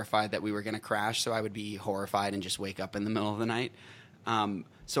always terrified that we were going to crash. So I would be horrified and just wake up in the middle of the night.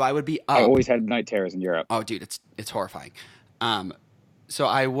 So I would be up. I always had night terrors in Europe. Oh, dude, it's horrifying. So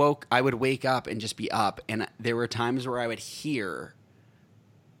I would wake up and just be up. And there were times where I would hear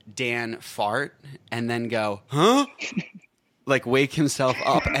Dan fart and then go, huh? Like wake himself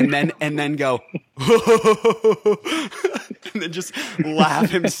up and then go, and then just laugh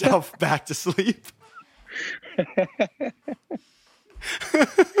himself back to sleep.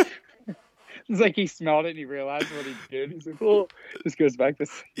 It's like he smelled it and he realized what he did. He's like, oh, just goes back to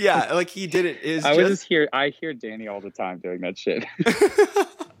sleep. Yeah, like he did it. I hear Danny all the time doing that shit.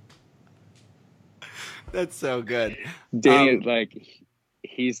 That's so good. Danny,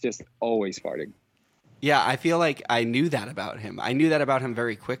 he's just always farting. Yeah, I feel like I knew that about him. I knew that about him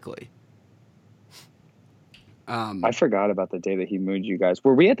very quickly. I forgot about the day that he mooned you guys.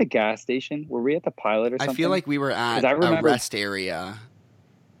 Were we at the gas station? Were we at the Pilot or something? I feel like we were at a rest area.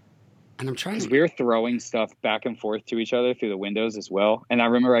 And I'm trying to... we were throwing stuff back and forth to each other through the windows as well. And I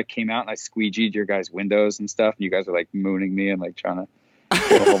remember I came out and I squeegeed your guys' windows and stuff. And you guys were like mooning me and like trying to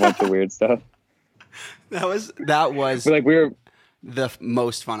do a whole bunch of weird stuff. That was the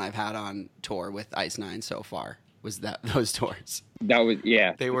most fun I've had on tour with Ice Nine so far. Was those tours?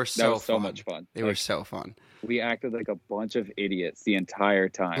 They were so fun. much fun. They were so fun. We acted like a bunch of idiots the entire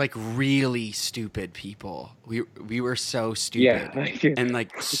time. Like really stupid people. We were so stupid. Yeah, and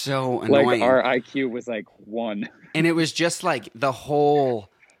like so annoying. Like our IQ was like 1. And it was just like the whole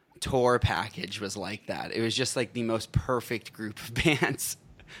tour package was like that. It was just like the most perfect group of bands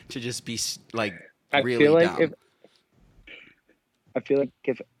to just be like really dumb. I feel like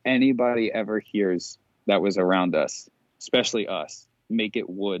if anybody ever hears that was around us, especially us, Make It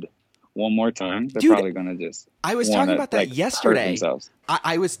Wood one more time, they're probably gonna just. I was talking about that yesterday.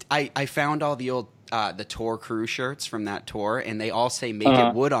 I found all the old the tour crew shirts from that tour, and they all say "Make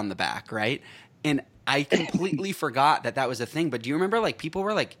It Wood" on the back, right? And I completely forgot that was a thing. But do you remember like people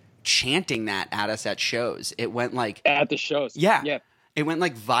were like chanting that at us at shows? It went like at the shows. Yeah. It went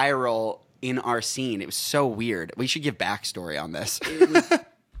like viral in our scene. It was so weird. We should give backstory on this. I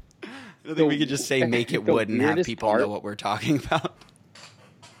don't think we could just say "Make It Wood" and have people know what we're talking about.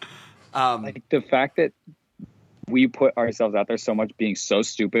 Like the fact that we put ourselves out there so much being so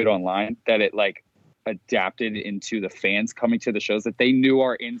stupid online that it like adapted into the fans coming to the shows, that they knew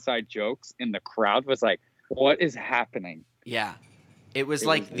our inside jokes and the crowd was like, what is happening? Yeah. It was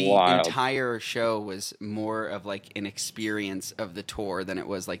like the wild. Entire show was more of like an experience of the tour than it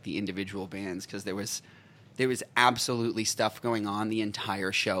was like the individual bands, because there was absolutely stuff going on the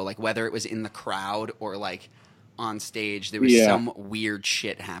entire show, like whether it was in the crowd or like on stage, there was some weird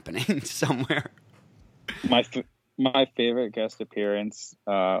shit happening somewhere. My favorite guest appearance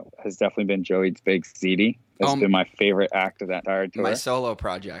has definitely been Joe Eats Baked Ziti. That's been my favorite act of that entire tour. My solo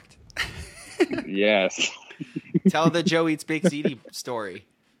project. Yes. Tell the Joe Eats Baked Ziti story.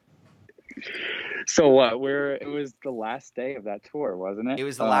 So it was the last day of that tour, wasn't it? It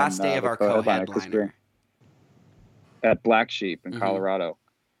was the last day of our co-headliner at Black Sheep in Colorado.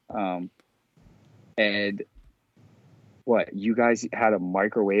 And what, you guys had a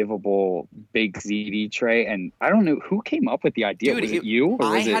microwavable baked ziti tray, and I don't know who came up with the idea. Dude, was it you or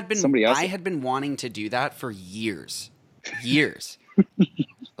was it somebody else? I had been wanting to do that for years.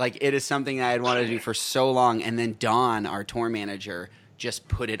 Like it is something I had wanted to do for so long, and then Dawn, our tour manager, just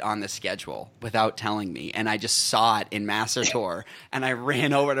put it on the schedule without telling me, and I just saw it in Master Tour, and I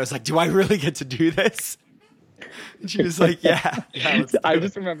ran over and I was like, "Do I really get to do this?" And she was like, "Yeah."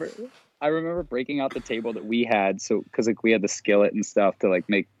 I remember breaking out the table that we had, so because like we had the skillet and stuff to like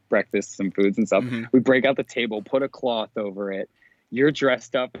make breakfast, some foods and stuff. We break out the table, put a cloth over it. You're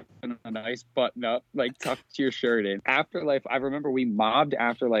dressed up in a nice button up, like tucked your shirt in. Afterlife, I remember we mobbed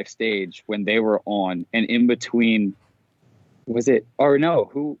Afterlife stage when they were on, and in between, was it? Or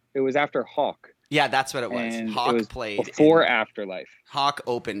no, it was after Hawk. Yeah, that's what it was. And Hawk it was played before Afterlife. Hawk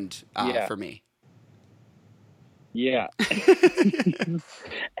opened for me. Yeah.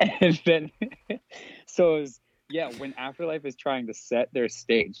 And then, so it was, when Afterlife is trying to set their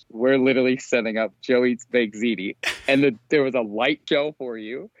stage, we're literally setting up Joe Eats Baked Ziti, and there was a light show for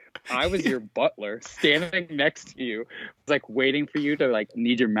you. I was your butler standing next to you, was like waiting for you to like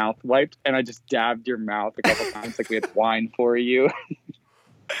need your mouth wiped, and I just dabbed your mouth a couple times, like we had wine for you.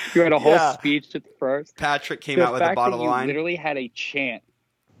 You had a whole speech at first. Patrick came out with a bottle of wine. You literally had a chant.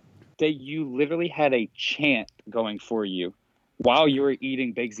 You literally had a chant going for you while you were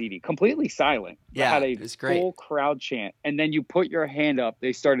eating Big Ziti, completely silent. Yeah, had a it was great. Full crowd chant, and then you put your hand up.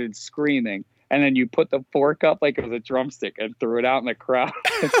 They started screaming, and then you put the fork up like it was a drumstick and threw it out in the crowd.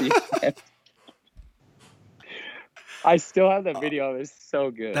 At the end. I still have that video. It's so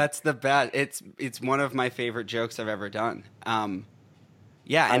good. That's the best. It's one of my favorite jokes I've ever done.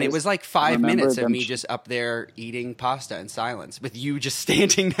 Yeah, and it was like 5 minutes of me just up there eating pasta in silence with you just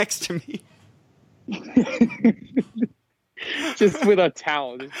standing next to me. Just with a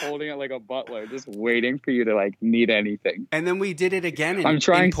towel, just holding it like a butler, just waiting for you to like need anything. And then we did it again I'm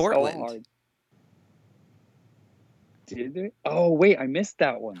trying in Portland. so hard. Did it? Oh wait, I missed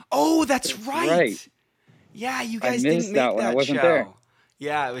that one. Oh, that's right. Yeah, you guys didn't make that one. I wasn't there.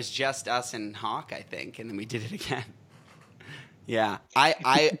 Yeah, it was just us and Hawk, I think, and then we did it again. Yeah,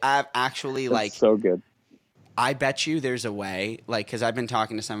 I've actually That's so good. I bet you there's a way, like, because I've been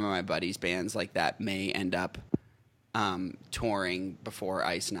talking to some of my buddies' bands, like that may end up touring before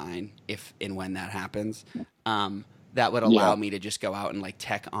Ice Nine, if and when that happens. That would allow me to just go out and like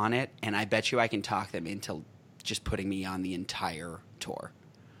tech on it, and I bet you I can talk them into just putting me on the entire tour,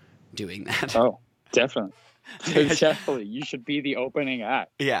 doing that. Oh, definitely. Definitely. You should be the opening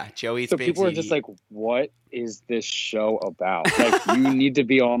act. Yeah, Joey. So people are just like, what is this show about? Like, you need to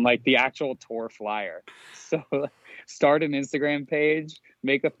be on like the actual tour flyer. So start an Instagram page,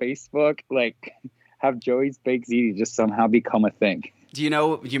 make a Facebook, like have Joey's Baked Ziti just somehow become a thing. Do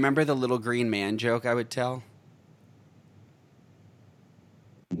you remember the little green man joke I would tell?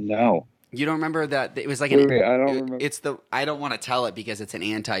 No. You don't remember that? It was like I don't remember. I don't want to tell it because it's an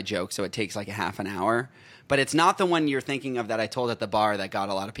anti-joke, so it takes like a half an hour. But it's not the one you're thinking of that I told at the bar that got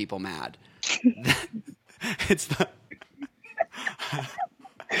a lot of people mad. It's the...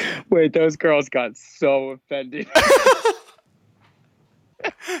 Wait, those girls got so offended.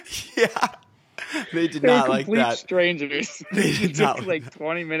 Yeah. They did They were not like complete that. strangers. They did It not took like like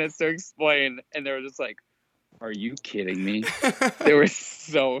 20 minutes to explain, and they were just like, "Are you kidding me?" They were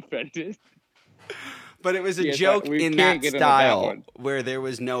so offended. But it was a Yeah, joke we in can't that get into that style one. where there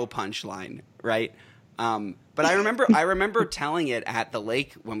was no punchline, right? But I remember telling it at the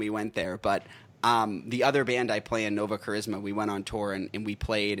lake when we went there. But the other band I play in, Nova Charisma, we went on tour and we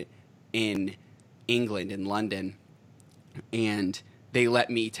played in England, in London, and they let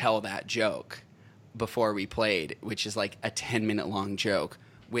me tell that joke before we played, which is like a 10-minute long joke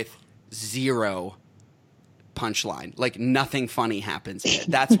with zero punchline. Like nothing funny happens in it.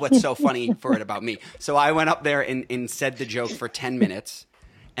 That's what's so funny for it about me. So I went up there and said the joke for 10 minutes,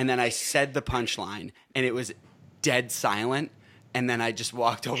 and then I said the punchline, and it was dead silent, and then I just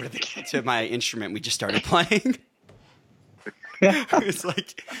walked over to my instrument. We just started playing. It was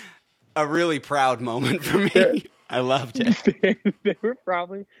like a really proud moment for me. I loved it. They were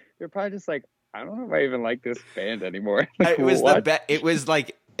probably just like, I don't know if I even like this band anymore. Like, It was what? the best. It was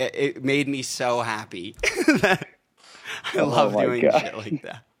like it made me so happy. I love my doing God. shit like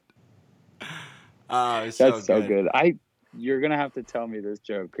that. Oh, it's That's so good. You're gonna have to tell me this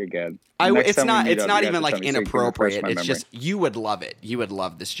joke again. Next It's time we not. meet It's up, not you have even to like tell me so you can refresh inappropriate. my It's memory. just you would love it. You would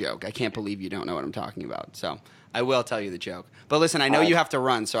love this joke. I can't believe you don't know what I'm talking about. So I will tell you the joke. But listen, I know you have to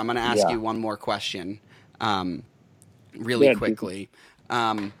run, so I'm going to ask you one more question, really Yeah, quickly.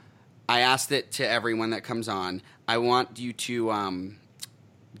 I asked it to everyone that comes on. I want you to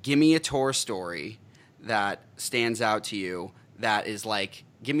give me a tour story that stands out to you. That is like,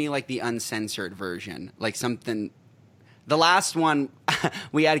 give me like the uncensored version, like something. The last one,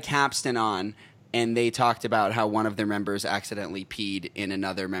 we had Capstan on, and they talked about how one of their members accidentally peed in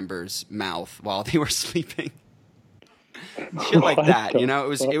another member's mouth while they were sleeping. Shit like What that, the you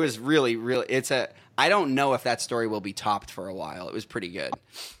know? It fuck? was really, really. I don't know if that story will be topped for a while. It was pretty good.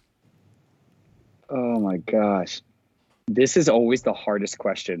 Oh my gosh. This is always the hardest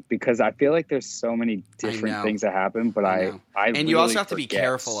question because I feel like there's so many different know. things that happen, but I I know. I And you really also have to be forget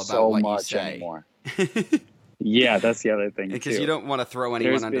careful about so what you much say. anymore. Yeah, that's the other thing Because too. you don't want to throw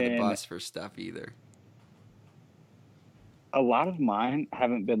anyone There's under the been- bus for stuff either. A lot of mine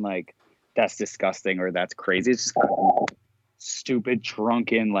haven't been like that's disgusting or that's crazy. It's just kind of stupid,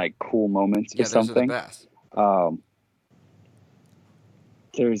 drunken, like cool moments Yeah, or those are the something. best.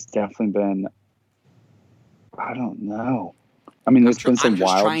 There's definitely been. I don't know. I mean, there's been some I'm just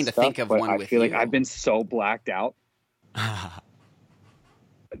wild trying to stuff, think of but one I with feel like you. I've been so blacked out.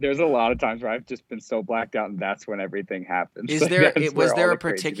 There's a lot of times where I've just been so blacked out, and that's when everything happens. Was That's there where all a the craziness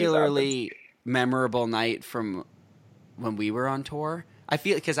particularly memorable night from when we were on tour? I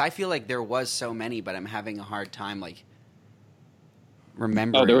feel like there was so many, but I'm having a hard time like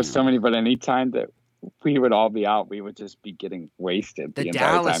remembering. happens. Oh, there were so many, but any time that we would all be out, we would just be getting wasted the The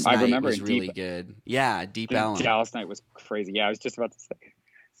entire Dallas time. night I remember was in really Deep, good. Yeah, Deep the Ellum. Dallas night was crazy. Yeah, I was just about to say.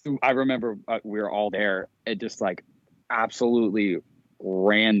 So I remember we were all there. It just like absolutely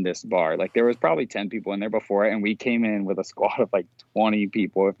ran this bar. Like there was probably 10 people in there before it, and we came in with a squad of like 20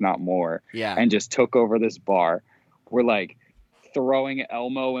 people, if not more, Yeah. and just took over this bar. We're like throwing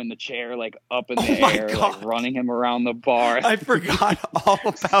Elmo in the chair, like up in the my air, God. like running him around the bar. I forgot all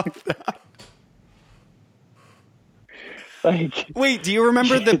about that. Like, Wait, do you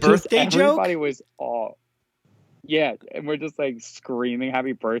remember the just birthday joke? everybody was all, yeah, and we're just like screaming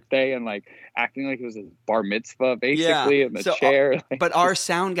happy birthday and like acting like it was a bar mitzvah basically in the So, chair. Like, but our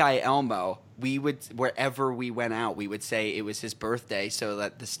sound guy Elmo, we would, wherever we went out, we would say it was his birthday so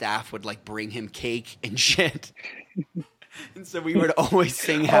that the staff would like bring him cake and shit. And so we would always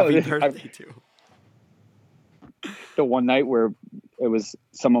sing happy birthday to him. the one night where it was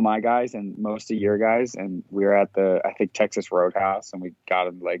some of my guys and most of your guys, and we were at the, I think, Texas Roadhouse, and we got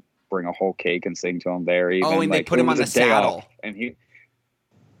him like bring a whole cake and sing to him there. Even. Oh, and like, they put it him on was the a day saddle. off, and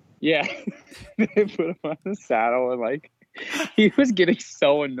yeah, they put him on the saddle, and like he was getting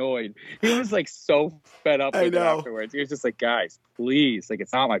so annoyed. He was like so fed up I with it know. afterwards. He was just like, guys, please, like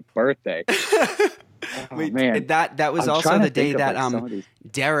it's not my birthday. Oh, Wait, man. that was I'm also trying to the day think of, that like, some of these-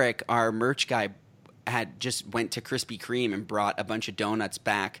 Derek, our merch guy, had just went to Krispy Kreme and brought a bunch of donuts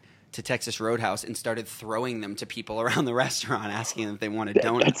back to Texas Roadhouse and started throwing them to people around the restaurant, asking them if they wanted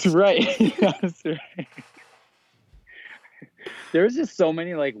donuts. That's right. That's right. There's just so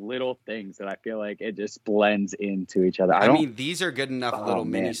many like little things that I feel like it just blends into each other. I don't. mean, these are good enough Oh, little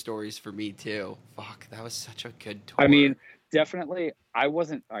mini man. stories for me too. Fuck, that was such a good tour. I mean, definitely. I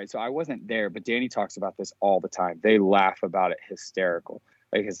wasn't. All right, so I wasn't there, but Danny talks about this all the time. They laugh about it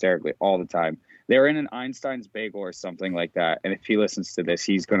hysterically all the time. They're in an Einstein's Bagel or something like that, and if he listens to this,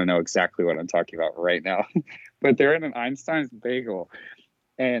 he's going to know exactly what I'm talking about right now. But they're in an Einstein's Bagel,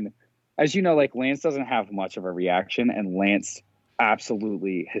 and as you know, like Lance doesn't have much of a reaction, and Lance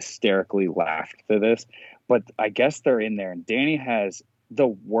absolutely hysterically laughed to this. But I guess they're in there, and Danny has the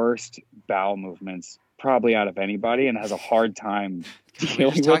worst bowel movements probably out of anybody, and has a hard time we're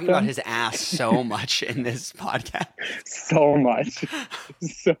dealing just with talking about them. his ass so much in this podcast. So much,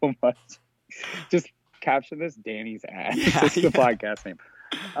 so much. Just caption this Danny's ass. Yeah, That's the yeah. podcast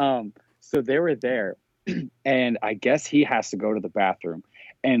name. So they were there, and I guess he has to go to the bathroom,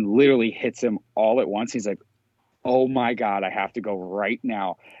 and literally hits him all at once. He's like, "Oh my God, I have to go right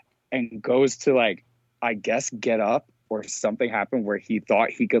now," and goes to like, I guess, get up or something happened where he thought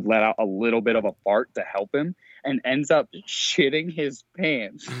he could let out a little bit of a fart to help him, and ends up shitting his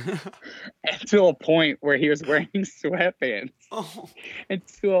pants and to a point where he was wearing sweatpants. Oh, And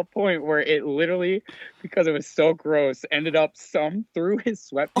to a point where it literally, because it was so gross, ended up some threw his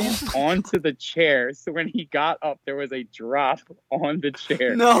sweatpants onto the chair. So when he got up, there was a drop on the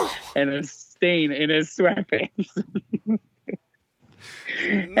chair no. and a stain in his sweatpants.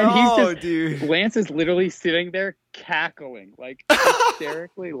 No, dude. Lance is literally sitting there cackling, like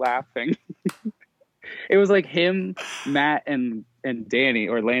hysterically laughing. It was like him, Matt, and Danny,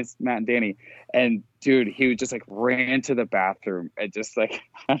 or Lance, Matt, and Danny. And dude, he was just like ran to the bathroom and just like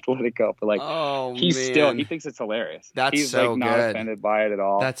had to let it go. But like, Oh, he's man. still, he thinks it's hilarious. That's he's so like not good. offended by it at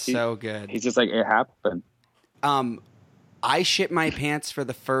all. That's He- so good. He's just like, it happened. I shit my pants for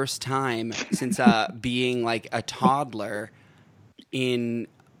the first time since being like a toddler in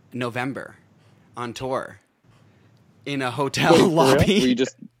November on tour in a hotel Wait, for real? lobby. Were you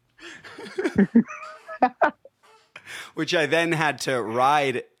just Which I then had to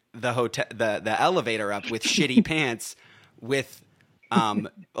ride the hotel, the elevator up with shitty pants with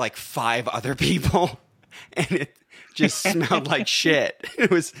like 5 other people, and it just smelled like shit.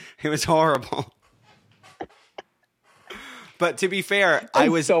 It was horrible. But to be fair, I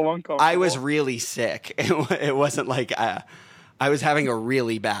was so uncomfortable. I was really sick. It wasn't like I was having a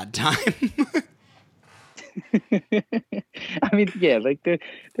really bad time. I mean, yeah, like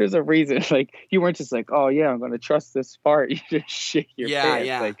there's a reason. Like you weren't just like, oh yeah, I'm gonna trust this fart. You just shit your Yeah, pants.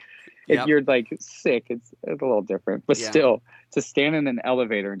 yeah. Like if Yep. you're like sick, it's a little different. But Yeah. still, to stand in an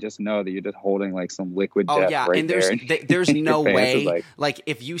elevator and just know that you're just holding like some liquid Oh death yeah, right and there's there. there's Your no pants way. is Like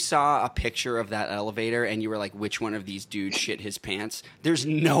if you saw a picture of that elevator and you were like, which one of these dudes shit his pants? There's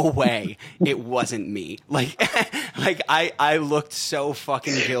no way it wasn't me. Like like I looked so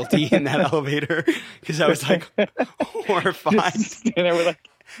fucking guilty in that elevator because I was like horrified. Just stand there with like,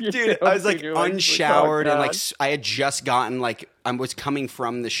 your Dude, tail I was like between your legs, unshowered oh, and like God. I had just gotten like I was coming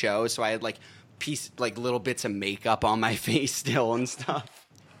from the show, so I had like little bits of makeup on my face still and stuff.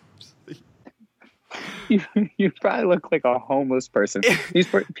 You probably look like a homeless person.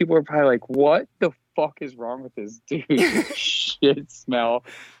 People are probably like, what the fuck is wrong with this dude? Shit smell.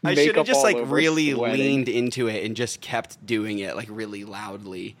 I should have makeup just all like over, really sweating. leaned into it and just kept doing it like really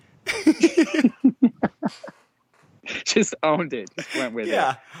loudly. just owned it. Just went with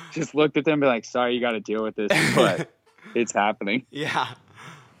Yeah. it. Just looked at them and be like, sorry, you got to deal with this, but it's happening. Yeah.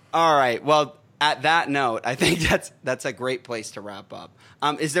 All right. Well, at that note, I think that's a great place to wrap up.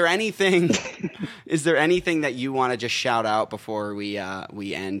 Is there anything that you want to just shout out before we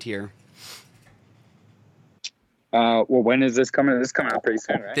end here? Well, when is this coming? This is coming out pretty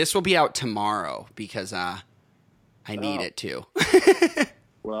soon, right? This will be out tomorrow because I need Oh. it to.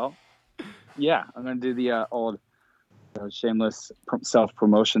 Well, yeah, I'm going to do the old shameless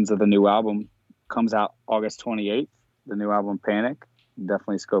self-promotions of the new album. Comes out August 28th, the new album Panic.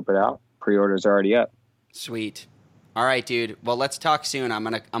 Definitely scope it out. Pre-orders are already up. Sweet. All right, dude. Well, let's talk soon. I'm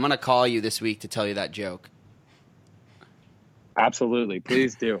gonna call you this week to tell you that joke. Absolutely.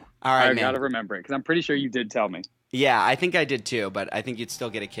 Please do. All right, I man. got to remember it because I'm pretty sure you did tell me. Yeah, I think I did too, but I think you'd still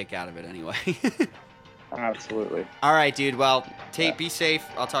get a kick out of it anyway. Absolutely. All right, dude. Well, Tate, be safe.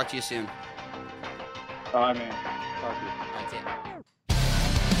 I'll talk to you soon. All right, man. Talk to you. That's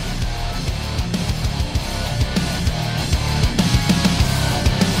it.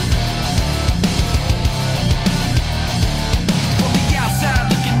 From the outside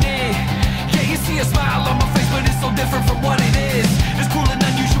looking in, yeah, you see a smile on my face, but it's so different from what it is. It's cruel and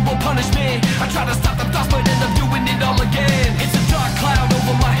unusual punishment. I try to stop the thoughts, but end up doing it all again. It's a dark cloud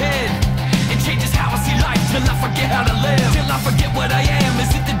over my head. It changes how I see life till I forget how to live. Till I forget what I am.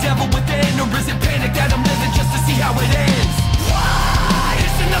 Is it the devil within, or is it panic that I'm living just to see how it ends? Why?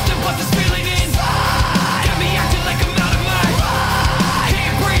 It's nothing but this feeling inside. Got me acting like I'm out of mind.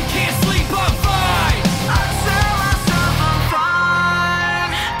 Can't breathe, can't sleep, I'm fine. I tell myself I'm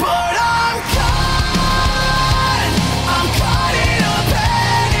fine, but I'm caught. I'm caught in a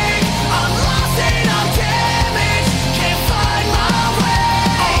panic. I'm lost and I'm damaged. Can't find my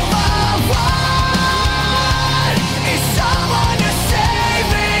way. All I want is someone to save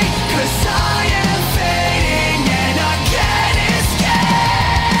me, 'cause I am fading and I can't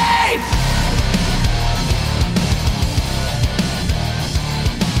escape.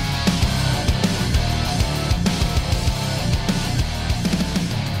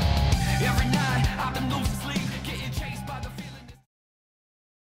 Every night I've been losing sleep, getting chased by the feeling.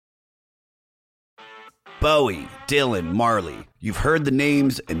 Bowie, Dylan, Marley. You've heard the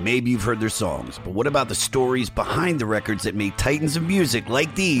names and maybe you've heard their songs, but what about the stories behind the records that made titans of music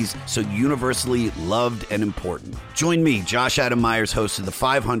like these so universally loved and important? Join me, Josh Adam Myers, host of The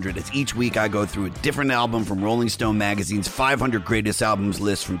 500, as each week I go through a different album from Rolling Stone magazine's 500 Greatest Albums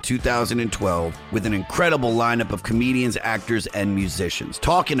list from 2012 with an incredible lineup of comedians, actors, and musicians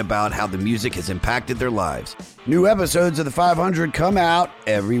talking about how the music has impacted their lives. New episodes of The 500 come out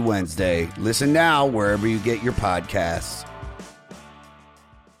every Wednesday. Listen now wherever you get your podcasts.